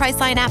download the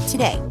Priceline app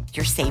today.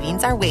 Your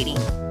savings are waiting.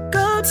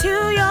 Go to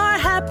your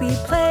happy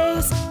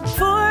place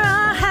for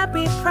a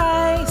happy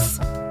price.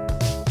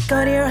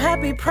 Go to your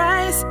happy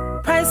price,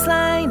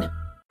 Priceline.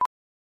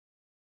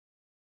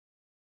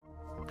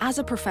 As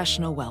a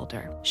professional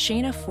welder,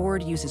 Shayna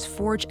Ford uses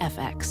Forge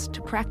FX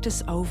to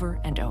practice over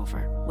and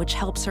over, which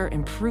helps her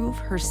improve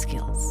her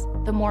skills.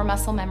 The more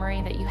muscle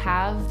memory that you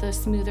have, the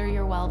smoother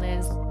your weld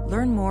is.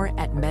 Learn more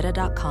at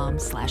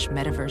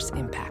meta.com/metaverse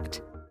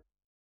impact.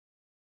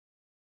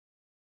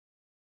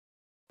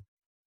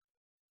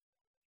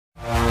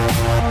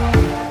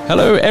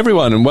 Hello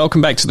everyone and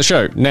welcome back to the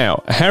show.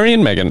 Now, Harry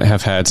and Meghan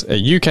have had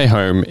a UK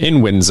home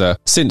in Windsor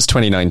since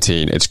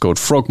 2019. It's called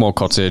Frogmore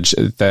Cottage.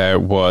 There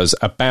was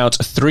about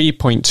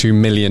 $3.2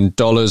 million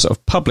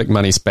of public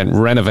money spent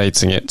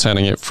renovating it,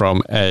 turning it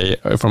from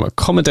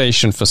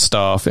accommodation for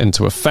staff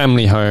into a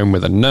family home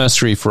with a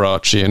nursery for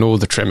Archie and all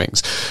the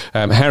trimmings.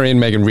 Harry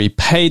and Meghan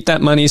repaid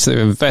that money, so they've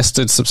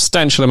invested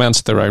substantial amounts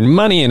of their own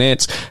money in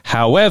it.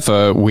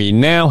 However, we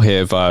now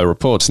hear via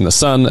reports in The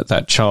Sun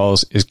that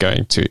Charles is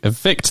going to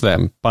evict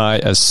them by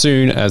as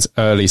soon as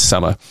early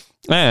summer.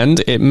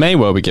 And it may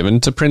well be given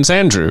to Prince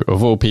Andrew,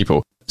 of all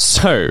people.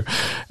 So,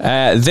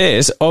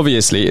 this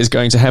obviously is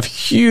going to have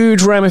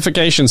huge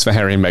ramifications for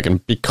Harry and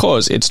Meghan,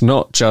 because it's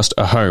not just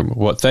a home.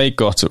 What they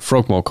got at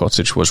Frogmore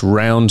Cottage was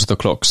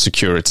round-the-clock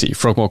security.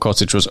 Frogmore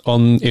Cottage was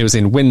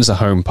in Windsor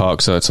Home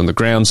Park, so it's on the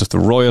grounds of the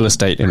Royal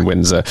Estate in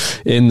Windsor,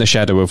 in the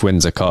shadow of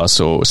Windsor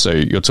Castle. So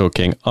you're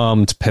talking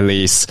armed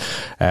police,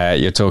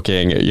 you're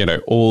talking, you know,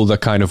 all the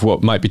kind of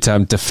what might be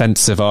termed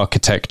defensive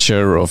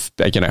architecture of,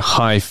 you know,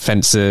 high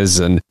fences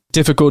and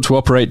difficult to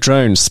operate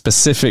drones,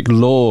 specific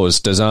laws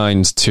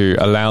designed to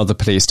allow the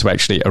police to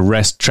actually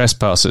arrest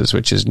trespassers,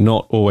 which is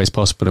not always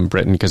possible in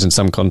Britain because in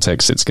some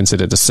contexts it's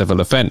considered a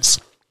civil offence.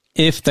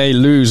 If they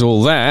lose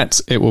all that,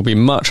 it will be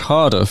much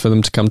harder for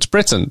them to come to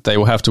Britain. They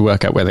will have to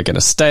work out where they're going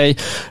to stay.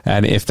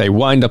 And if they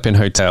wind up in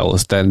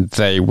hotels, then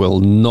they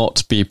will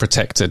not be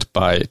protected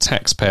by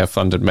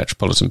taxpayer-funded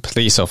Metropolitan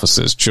Police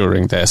officers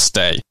during their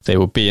stay. They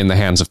will be in the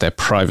hands of their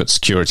private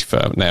security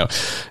firm. Now,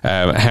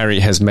 Harry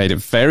has made it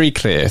very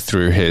clear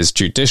through his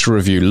judicial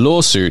review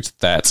lawsuit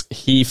that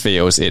he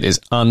feels it is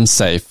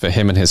unsafe for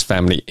him and his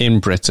family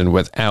in Britain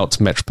without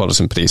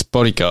Metropolitan Police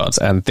bodyguards.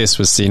 And this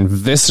was seen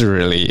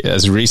viscerally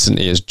as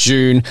recently as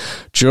June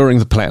during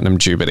the Platinum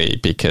Jubilee,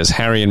 because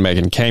Harry and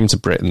Meghan came to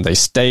Britain. They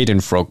stayed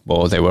in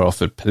Frogmore. They were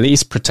offered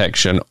police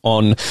protection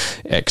on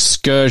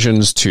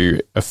excursions to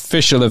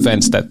official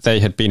events that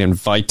they had been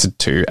invited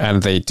to,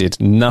 and they did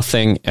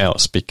nothing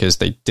else because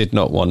they did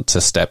not want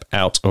to step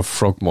out of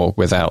Frogmore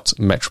without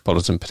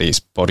Metropolitan Police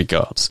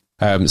bodyguards.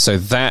 So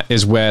that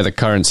is where the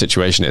current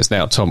situation is.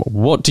 Now, Tom,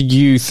 what do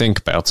you think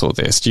about all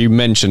this? You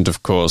mentioned,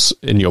 of course,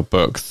 in your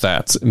book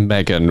that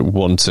Meghan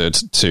wanted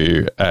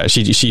to,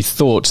 she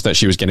thought that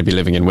she was going to be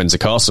living in Windsor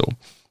Castle,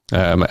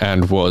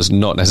 and was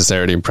not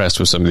necessarily impressed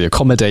with some of the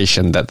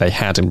accommodation that they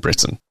had in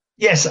Britain.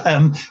 Yes,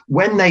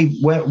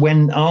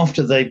 when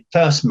after they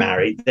first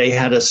married, they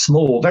had a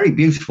small, very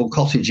beautiful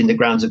cottage in the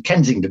grounds of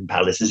Kensington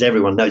Palace, as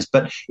everyone knows.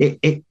 But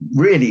it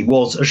really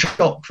was a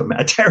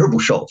terrible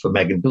shock for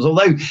Meghan, because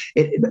although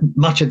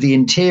much of the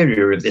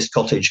interior of this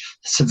cottage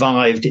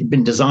survived, it'd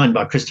been designed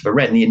by Christopher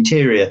Wren, the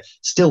interior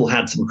still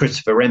had some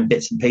Christopher Wren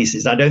bits and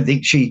pieces. I don't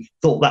think she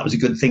thought that was a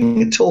good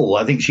thing at all.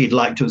 I think she'd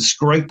like to have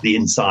scraped the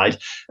inside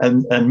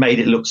and made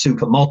it look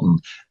super modern.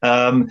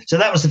 So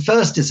that was the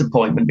first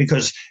disappointment,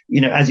 because,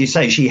 as you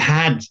say, she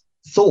had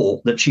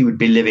thought that she would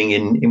be living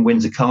in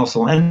Windsor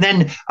Castle. And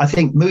then I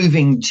think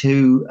moving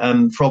to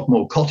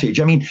Frogmore Cottage,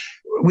 I mean,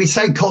 we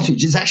say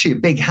cottage, it's actually a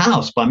big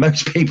house by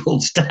most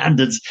people's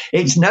standards.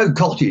 It's no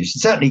cottage,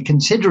 certainly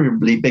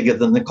considerably bigger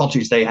than the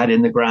cottage they had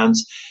in the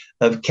grounds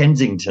of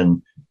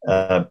Kensington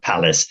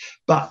Palace.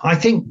 But I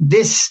think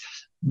this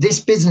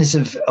business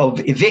of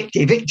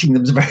evicting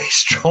them is a very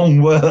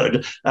strong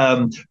word.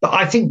 But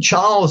I think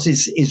Charles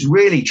is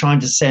really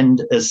trying to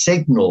send a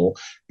signal,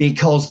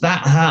 because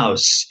that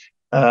house,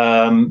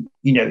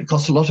 it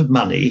cost a lot of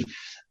money,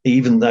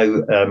 even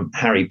though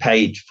Harry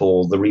paid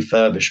for the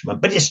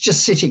refurbishment, but it's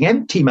just sitting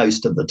empty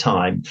most of the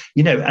time,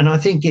 and I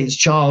think it's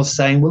Charles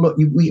saying, well, look,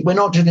 we're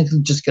not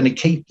just going to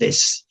keep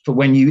this for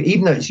when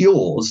even though it's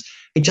yours,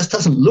 it just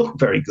doesn't look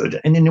very good.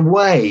 And in a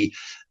way,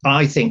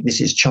 I think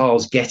this is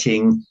Charles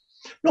getting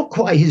not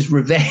quite his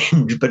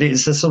revenge, but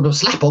it's a sort of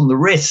slap on the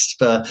wrist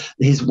for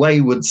his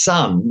wayward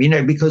son,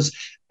 because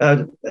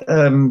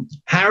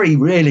Harry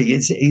really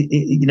is,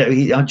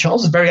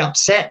 Charles is very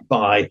upset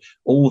by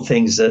all the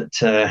things that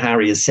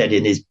Harry has said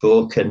in his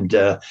book and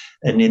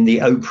in the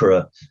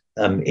Oprah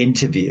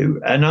interview.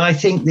 And I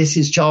think this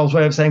is Charles'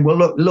 way of saying, well,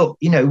 look,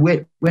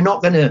 we're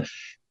not going to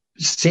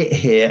sit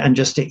here and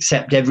just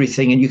accept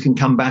everything, and you can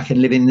come back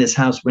and live in this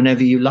house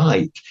whenever you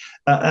like.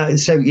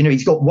 So,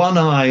 he's got one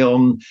eye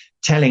on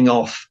telling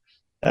off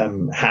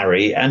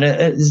Harry, and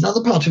there's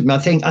another part of him. I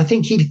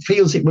think he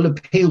feels it will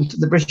appeal to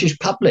the British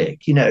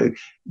public,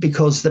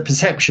 because the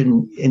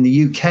perception in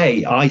the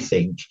UK, I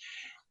think,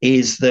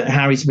 is that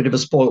Harry's a bit of a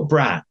spoilt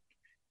brat.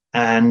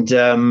 And,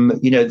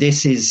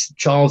 this is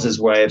Charles's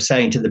way of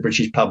saying to the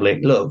British public,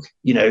 look,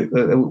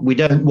 we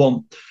don't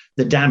want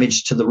the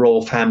damage to the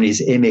royal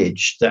family's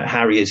image that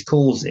Harry is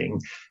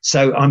causing.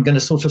 So I'm going to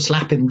sort of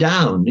slap him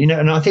down,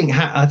 and I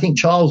think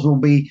Charles will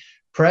be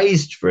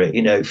praised for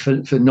it,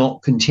 for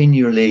not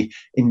continually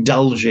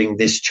indulging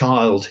this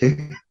child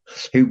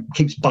who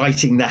keeps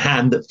biting the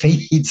hand that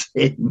feeds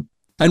him.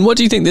 And what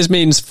do you think this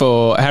means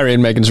for Harry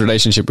and Meghan's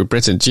relationship with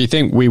Britain? Do you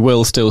think we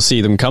will still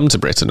see them come to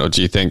Britain, or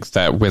do you think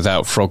that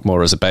without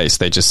Frogmore as a base,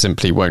 they just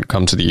simply won't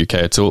come to the UK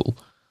at all?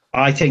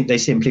 I think they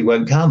simply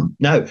won't come.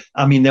 No,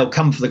 I mean, they'll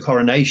come for the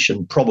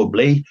coronation,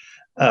 probably.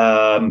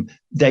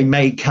 They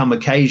may come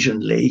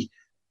occasionally,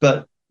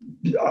 but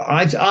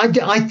I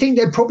think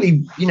they're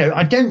probably,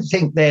 I don't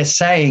think they're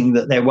saying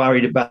that they're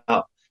worried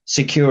about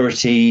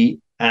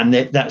security, and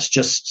that's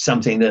just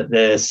something that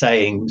they're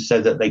saying so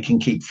that they can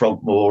keep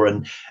Frogmore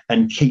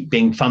and keep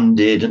being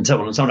funded and so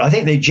on and so on. I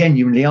think they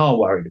genuinely are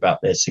worried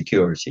about their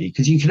security,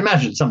 because you can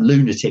imagine some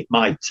lunatic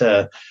might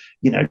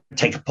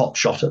take a pot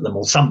shot at them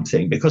or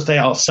something, because they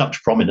are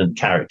such prominent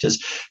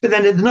characters. But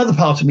then another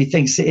part of me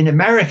thinks that in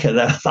America,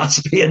 there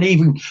must be an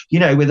even,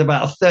 with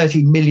about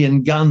 30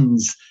 million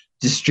guns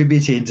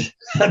distributed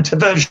to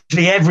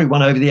virtually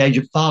everyone over the age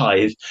of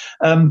 5,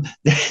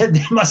 there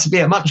must be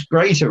a much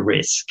greater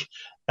risk.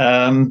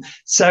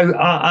 So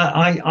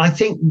I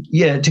think,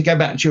 to go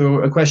back to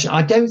your question,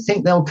 I don't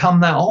think they'll come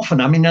that often.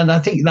 I mean, and I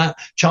think that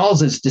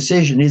Charles's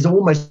decision is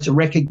almost a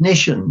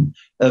recognition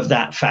of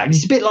that fact.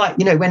 It's a bit like,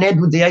 when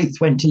Edward VIII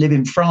went to live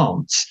in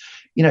France,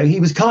 he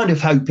was kind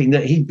of hoping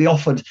that he'd be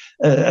offered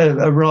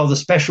a rather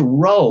special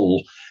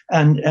role,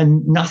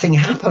 and nothing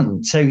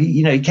happened. So,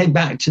 he came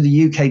back to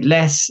the UK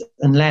less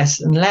and less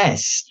and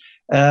less.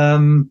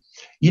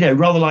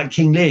 Rather like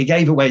King Lear,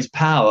 gave away his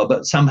power,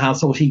 but somehow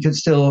thought he could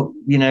still,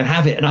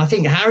 have it. And I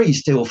think Harry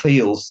still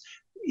feels,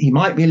 he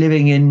might be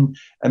living in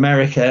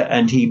America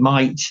and he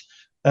might,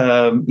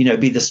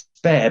 be the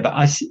spare,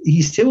 but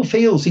he still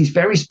feels he's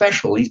very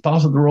special. He's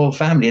part of the royal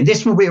family. And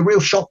this will be a real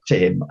shock to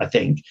him, I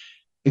think,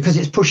 because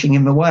it's pushing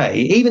him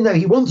away. Even though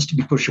he wants to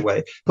be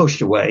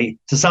pushed away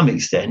to some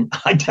extent,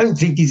 I don't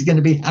think he's going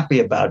to be happy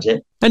about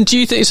it. And do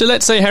you think, so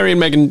let's say Harry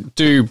and Meghan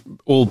do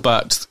all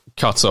but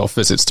cut off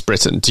visits to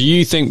Britain. Do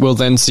you think we'll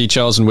then see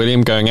Charles and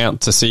William going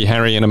out to see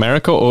Harry in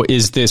America, or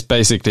is this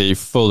basically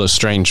full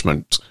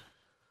estrangement?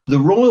 The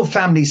royal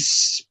family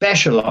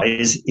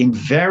specialise in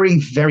very,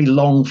 very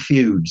long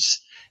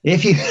feuds.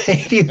 If you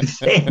think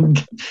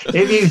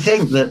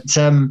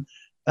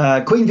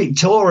that Queen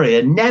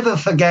Victoria never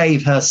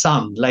forgave her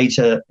son,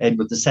 later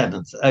Edward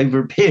VII, over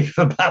a period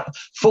of about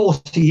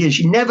 40 years,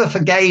 she never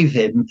forgave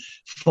him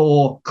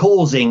for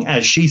causing,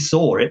 as she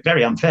saw it,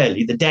 very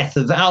unfairly, the death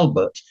of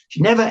Albert.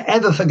 She never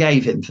ever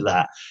forgave him for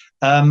that.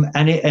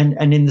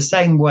 And in the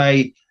same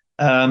way,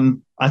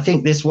 I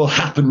think this will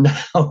happen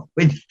now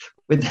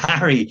with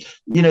Harry.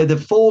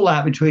 The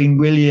fallout between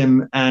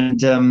William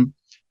and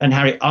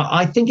Harry,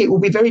 I think it will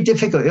be very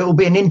difficult. It will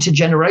be an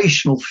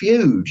intergenerational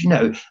feud.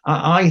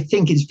 I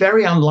think it's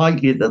very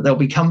unlikely that they'll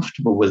be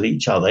comfortable with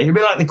each other. It'll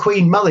be like the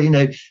Queen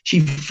Mother. She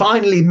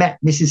finally met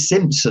Mrs.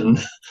 Simpson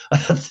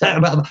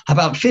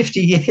about 50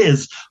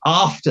 years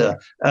after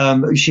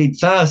she'd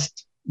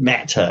first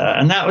met her,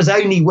 and that was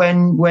only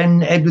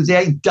when Edward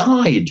VIII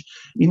died.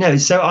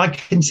 So I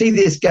can see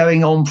this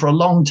going on for a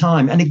long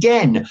time. And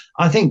again,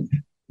 I think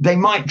they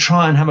might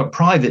try and have a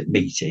private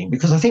meeting,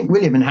 because I think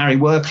William and Harry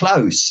were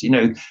close.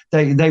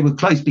 They were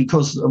close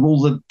because of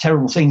all the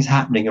terrible things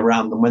happening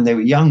around them when they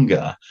were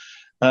younger.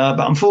 But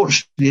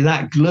unfortunately,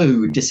 that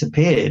glue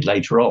disappeared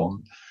later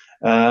on.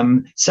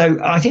 So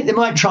I think they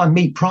might try and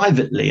meet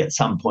privately at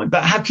some point.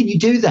 But how can you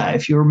do that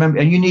if you remember?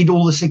 And you need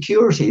all the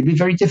security. It'd be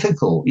very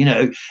difficult,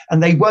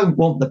 and they won't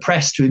want the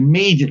press to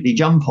immediately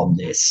jump on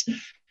this.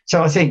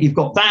 So I think you've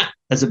got that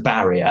as a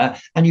barrier,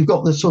 and you've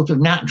got the sort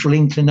of natural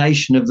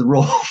inclination of the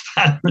royal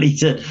family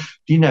to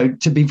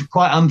be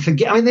quite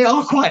unforgiving. I mean, they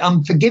are quite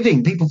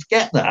unforgiving. People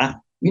forget that.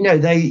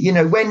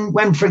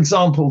 When, for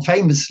example,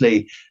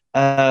 famously,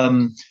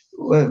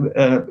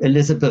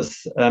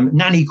 Elizabeth,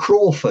 Nanny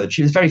Crawford,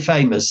 she was very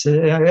famous.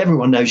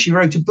 Everyone knows she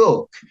wrote a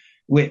book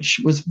which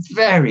was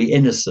very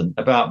innocent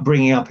about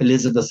bringing up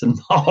Elizabeth and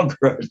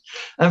Margaret.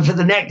 And for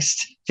the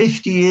next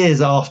 50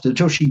 years after,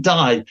 till she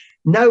died,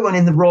 no one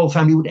in the royal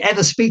family would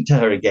ever speak to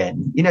her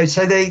again.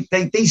 So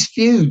these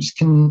feuds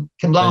can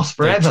last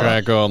forever.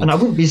 Drag on. And I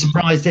wouldn't be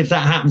surprised if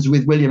that happens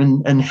with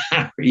William and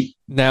Harry.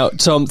 Now,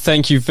 Tom,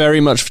 thank you very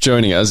much for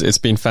joining us. It's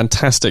been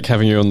fantastic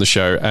having you on the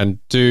show, and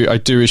I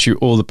do wish you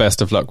all the best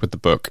of luck with the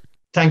book.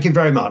 Thank you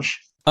very much.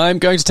 I'm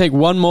going to take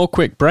one more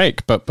quick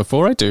break, but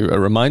before I do, a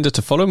reminder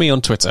to follow me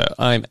on Twitter.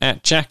 I'm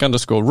at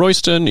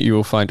Jack_Royston. You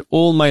will find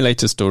all my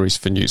latest stories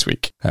for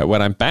Newsweek.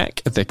 When I'm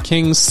back, the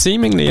King's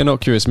seemingly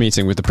innocuous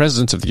meeting with the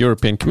President of the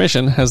European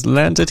Commission has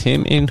landed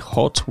him in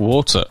hot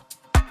water.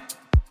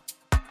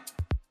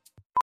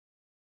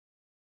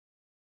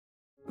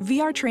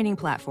 VR training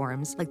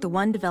platforms, like the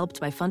one developed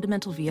by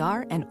Fundamental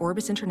VR and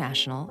Orbis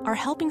International, are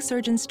helping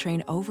surgeons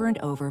train over and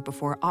over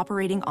before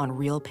operating on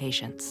real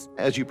patients.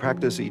 As you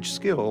practice each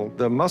skill,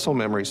 the muscle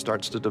memory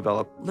starts to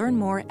develop. Learn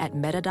more at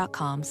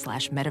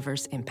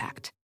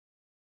meta.com/metaverseimpact.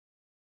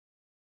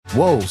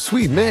 Whoa,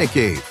 sweet man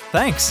cave.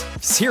 Thanks.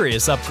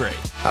 Serious upgrade.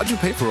 How'd you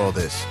pay for all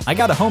this? I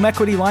got a home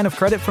equity line of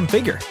credit from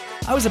Figure.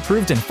 I was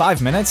approved in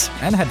 5 minutes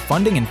and had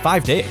funding in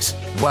 5 days.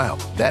 Wow,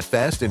 that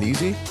fast and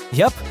easy?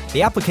 Yep,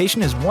 the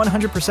application is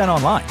 100%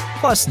 online,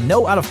 plus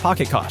no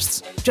out-of-pocket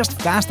costs. Just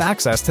fast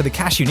access to the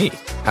cash you need.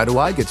 How do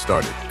I get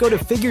started? Go to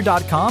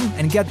Figure.com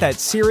and get that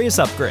serious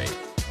upgrade.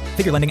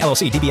 Figure Lending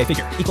LLC, DBA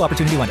Figure, Equal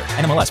Opportunity Lender,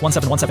 NMLS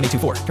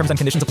 1717824. Terms and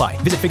conditions apply.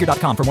 Visit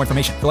Figure.com for more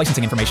information. For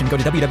licensing information, go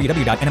to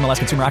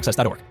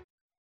www.nmlsconsumeraccess.org.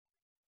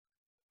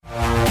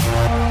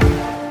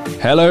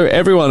 Hello,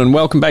 everyone, and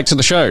welcome back to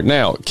the show.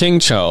 Now, King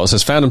Charles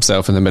has found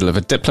himself in the middle of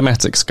a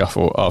diplomatic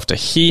scuffle after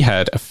he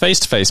had a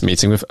face-to-face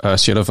meeting with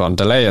Ursula von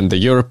der Leyen, the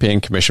European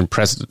Commission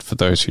president, for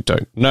those who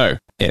don't know.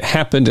 It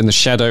happened in the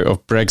shadow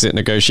of Brexit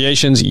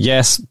negotiations.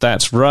 Yes,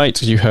 that's right.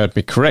 You heard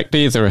me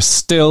correctly. There are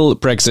still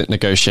Brexit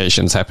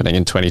negotiations happening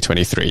in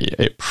 2023.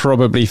 It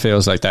probably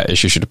feels like that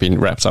issue should have been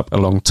wrapped up a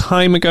long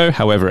time ago.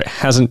 However, it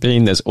hasn't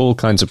been. There's all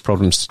kinds of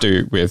problems to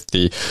do with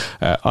the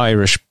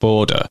Irish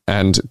border,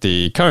 and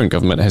the current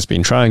government has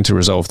been trying to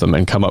resolve them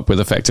and come up with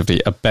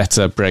effectively a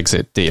better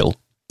Brexit deal.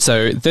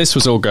 So this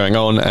was all going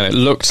on, and it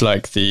looked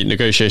like the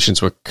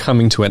negotiations were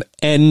coming to an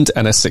end,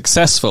 and a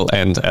successful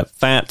end at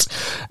that.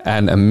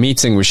 And a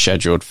meeting was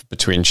scheduled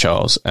between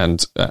Charles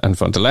and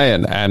von der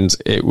Leyen, and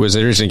it was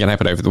originally going to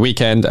happen over the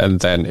weekend, and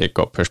then it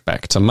got pushed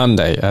back to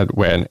Monday, at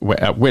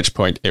which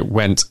point it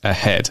went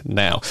ahead.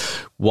 Now,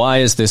 why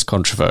is this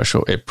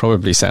controversial? It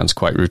probably sounds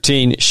quite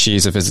routine.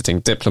 She's a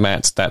visiting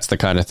diplomat. That's the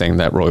kind of thing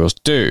that royals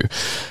do.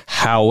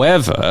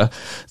 However,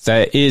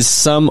 there is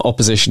some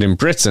opposition in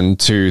Britain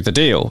to the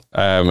deal,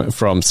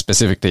 from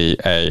specifically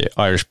a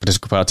Irish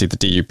political party, the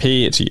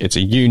DUP. It's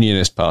a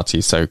unionist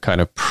party, so kind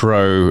of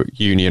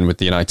pro-union with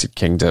the United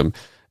Kingdom,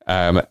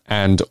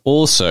 and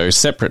also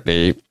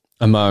separately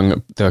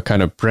among the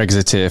kind of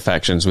Brexiteer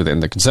factions within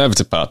the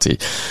Conservative Party,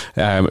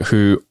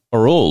 who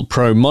are all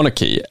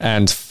pro-monarchy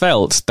and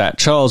felt that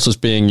Charles was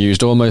being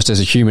used almost as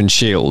a human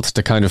shield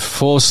to kind of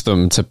force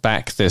them to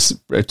back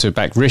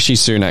Rishi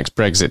Sunak's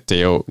Brexit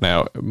deal.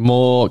 Now,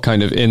 more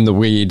kind of in the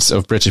weeds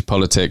of British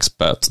politics,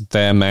 but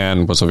their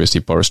man was obviously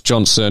Boris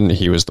Johnson.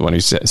 He was the one who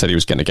said he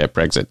was going to get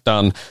Brexit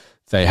done.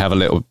 They have a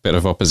little bit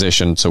of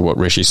opposition to what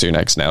Rishi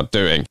Sunak's now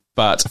doing.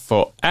 But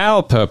for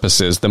our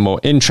purposes, the more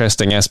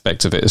interesting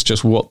aspect of it is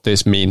just what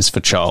this means for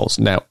Charles.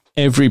 Now,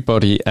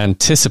 everybody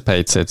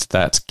anticipated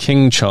that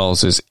King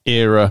Charles's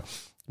era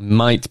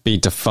might be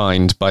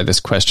defined by this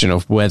question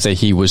of whether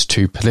he was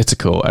too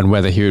political and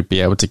whether he would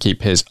be able to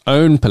keep his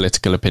own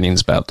political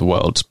opinions about the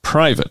world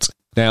private.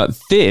 Now,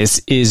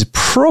 this is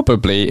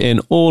probably, in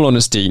all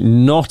honesty,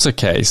 not a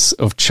case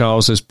of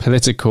Charles's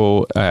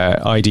political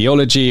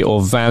ideology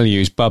or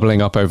values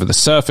bubbling up over the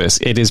surface.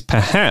 It is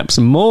perhaps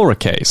more a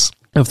case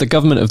of the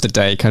government of the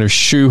day kind of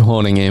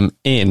shoehorning him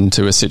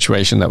into a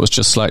situation that was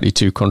just slightly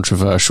too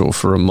controversial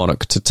for a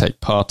monarch to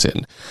take part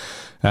in.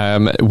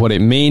 What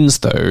it means,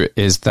 though,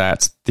 is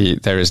that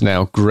there is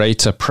now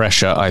greater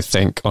pressure, I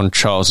think, on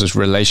Charles's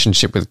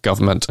relationship with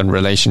government and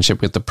relationship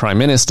with the Prime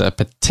Minister,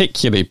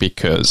 particularly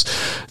because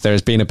there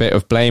has been a bit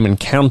of blame and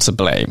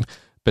counter-blame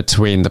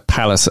between the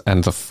palace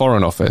and the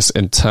Foreign Office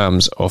in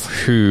terms of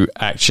who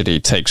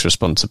actually takes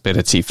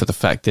responsibility for the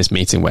fact this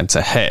meeting went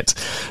ahead.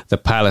 The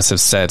palace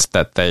have said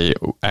that they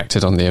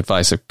acted on the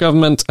advice of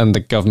government, and the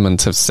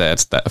government have said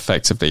that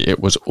effectively it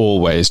was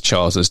always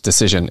Charles's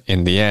decision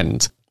in the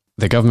end.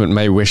 The government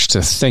may wish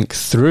to think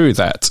through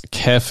that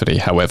carefully,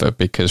 however,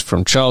 because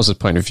from Charles's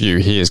point of view,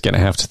 he is going to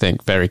have to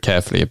think very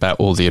carefully about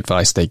all the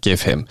advice they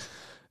give him.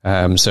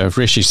 So if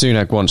Rishi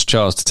Sunak wants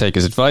Charles to take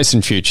his advice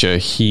in future,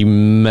 he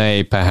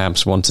may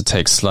perhaps want to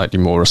take slightly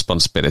more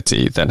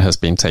responsibility than has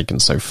been taken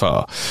so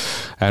far.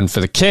 And for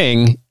the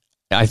king,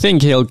 I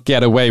think he'll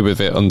get away with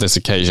it on this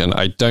occasion.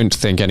 I don't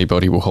think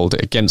anybody will hold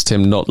it against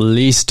him, not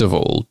least of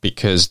all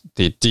because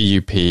the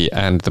DUP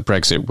and the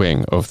Brexit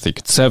wing of the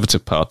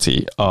Conservative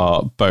Party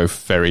are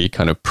both very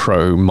kind of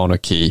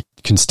pro-monarchy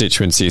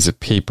constituencies of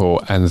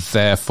people, and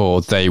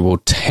therefore they will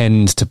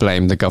tend to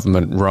blame the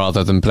government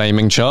rather than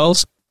blaming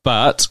Charles.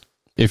 But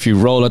if you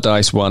roll a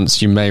dice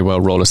once, you may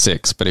well roll a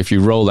 6. But if you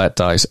roll that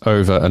dice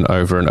over and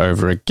over and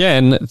over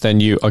again,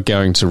 then you are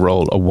going to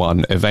roll a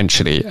 1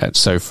 eventually. And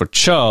so for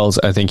Charles,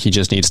 I think he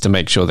just needs to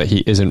make sure that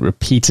he isn't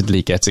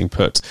repeatedly getting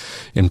put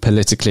in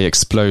politically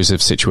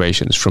explosive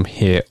situations from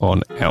here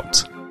on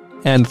out.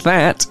 And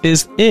that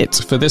is it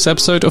for this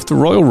episode of The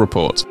Royal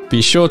Report.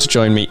 Be sure to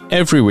join me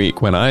every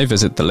week when I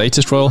visit the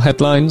latest royal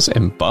headlines,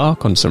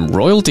 embark on some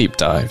royal deep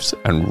dives,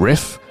 and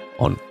riff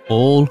on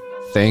all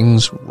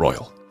things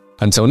royal.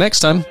 Until next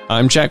time,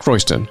 I'm Jack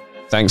Royston.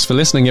 Thanks for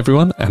listening,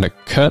 everyone, and a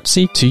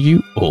curtsy to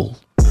you all.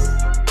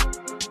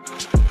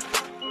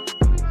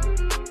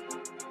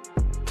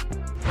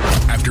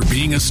 After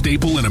being a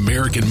staple in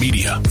American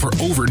media for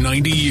over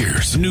 90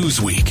 years,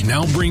 Newsweek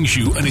now brings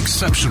you an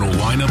exceptional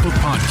lineup of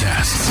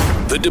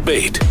podcasts. The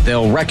Debate.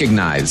 They'll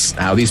recognize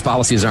how these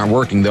policies aren't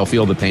working. They'll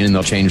feel the pain and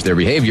they'll change their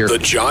behavior. The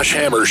Josh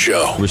Hammer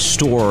Show.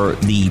 Restore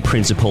the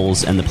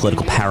principles and the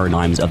political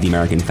paradigms of the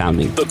American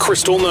founding. The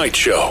Crystal Knight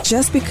Show.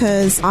 Just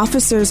because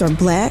officers are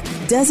black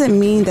doesn't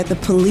mean that the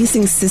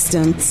policing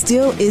system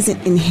still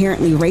isn't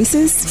inherently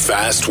racist.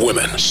 Fast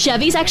Women.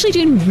 Chevy's actually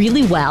doing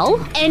really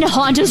well, and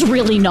Honda's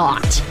really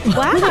not.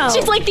 Wow. Which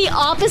is like the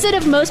opposite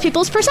of most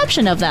people's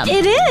perception of them.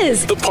 It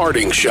is. The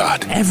Parting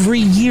Shot. Every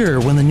year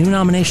when the new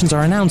nominations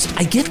are announced,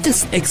 I get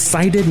this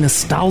excited,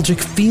 nostalgic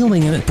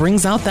feeling, and it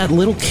brings out that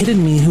little kid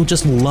in me who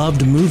just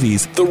loved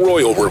movies. The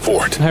Royal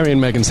Report. Harry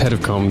and Meghan's head of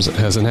comms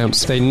has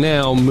announced they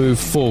now move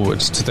forward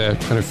to their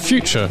kind of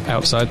future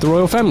outside the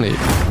royal family.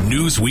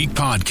 Newsweek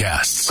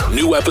Podcasts.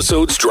 New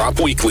episodes drop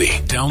weekly.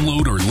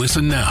 Download or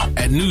listen now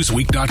at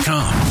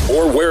newsweek.com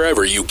or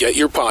wherever you get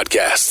your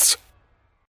podcasts.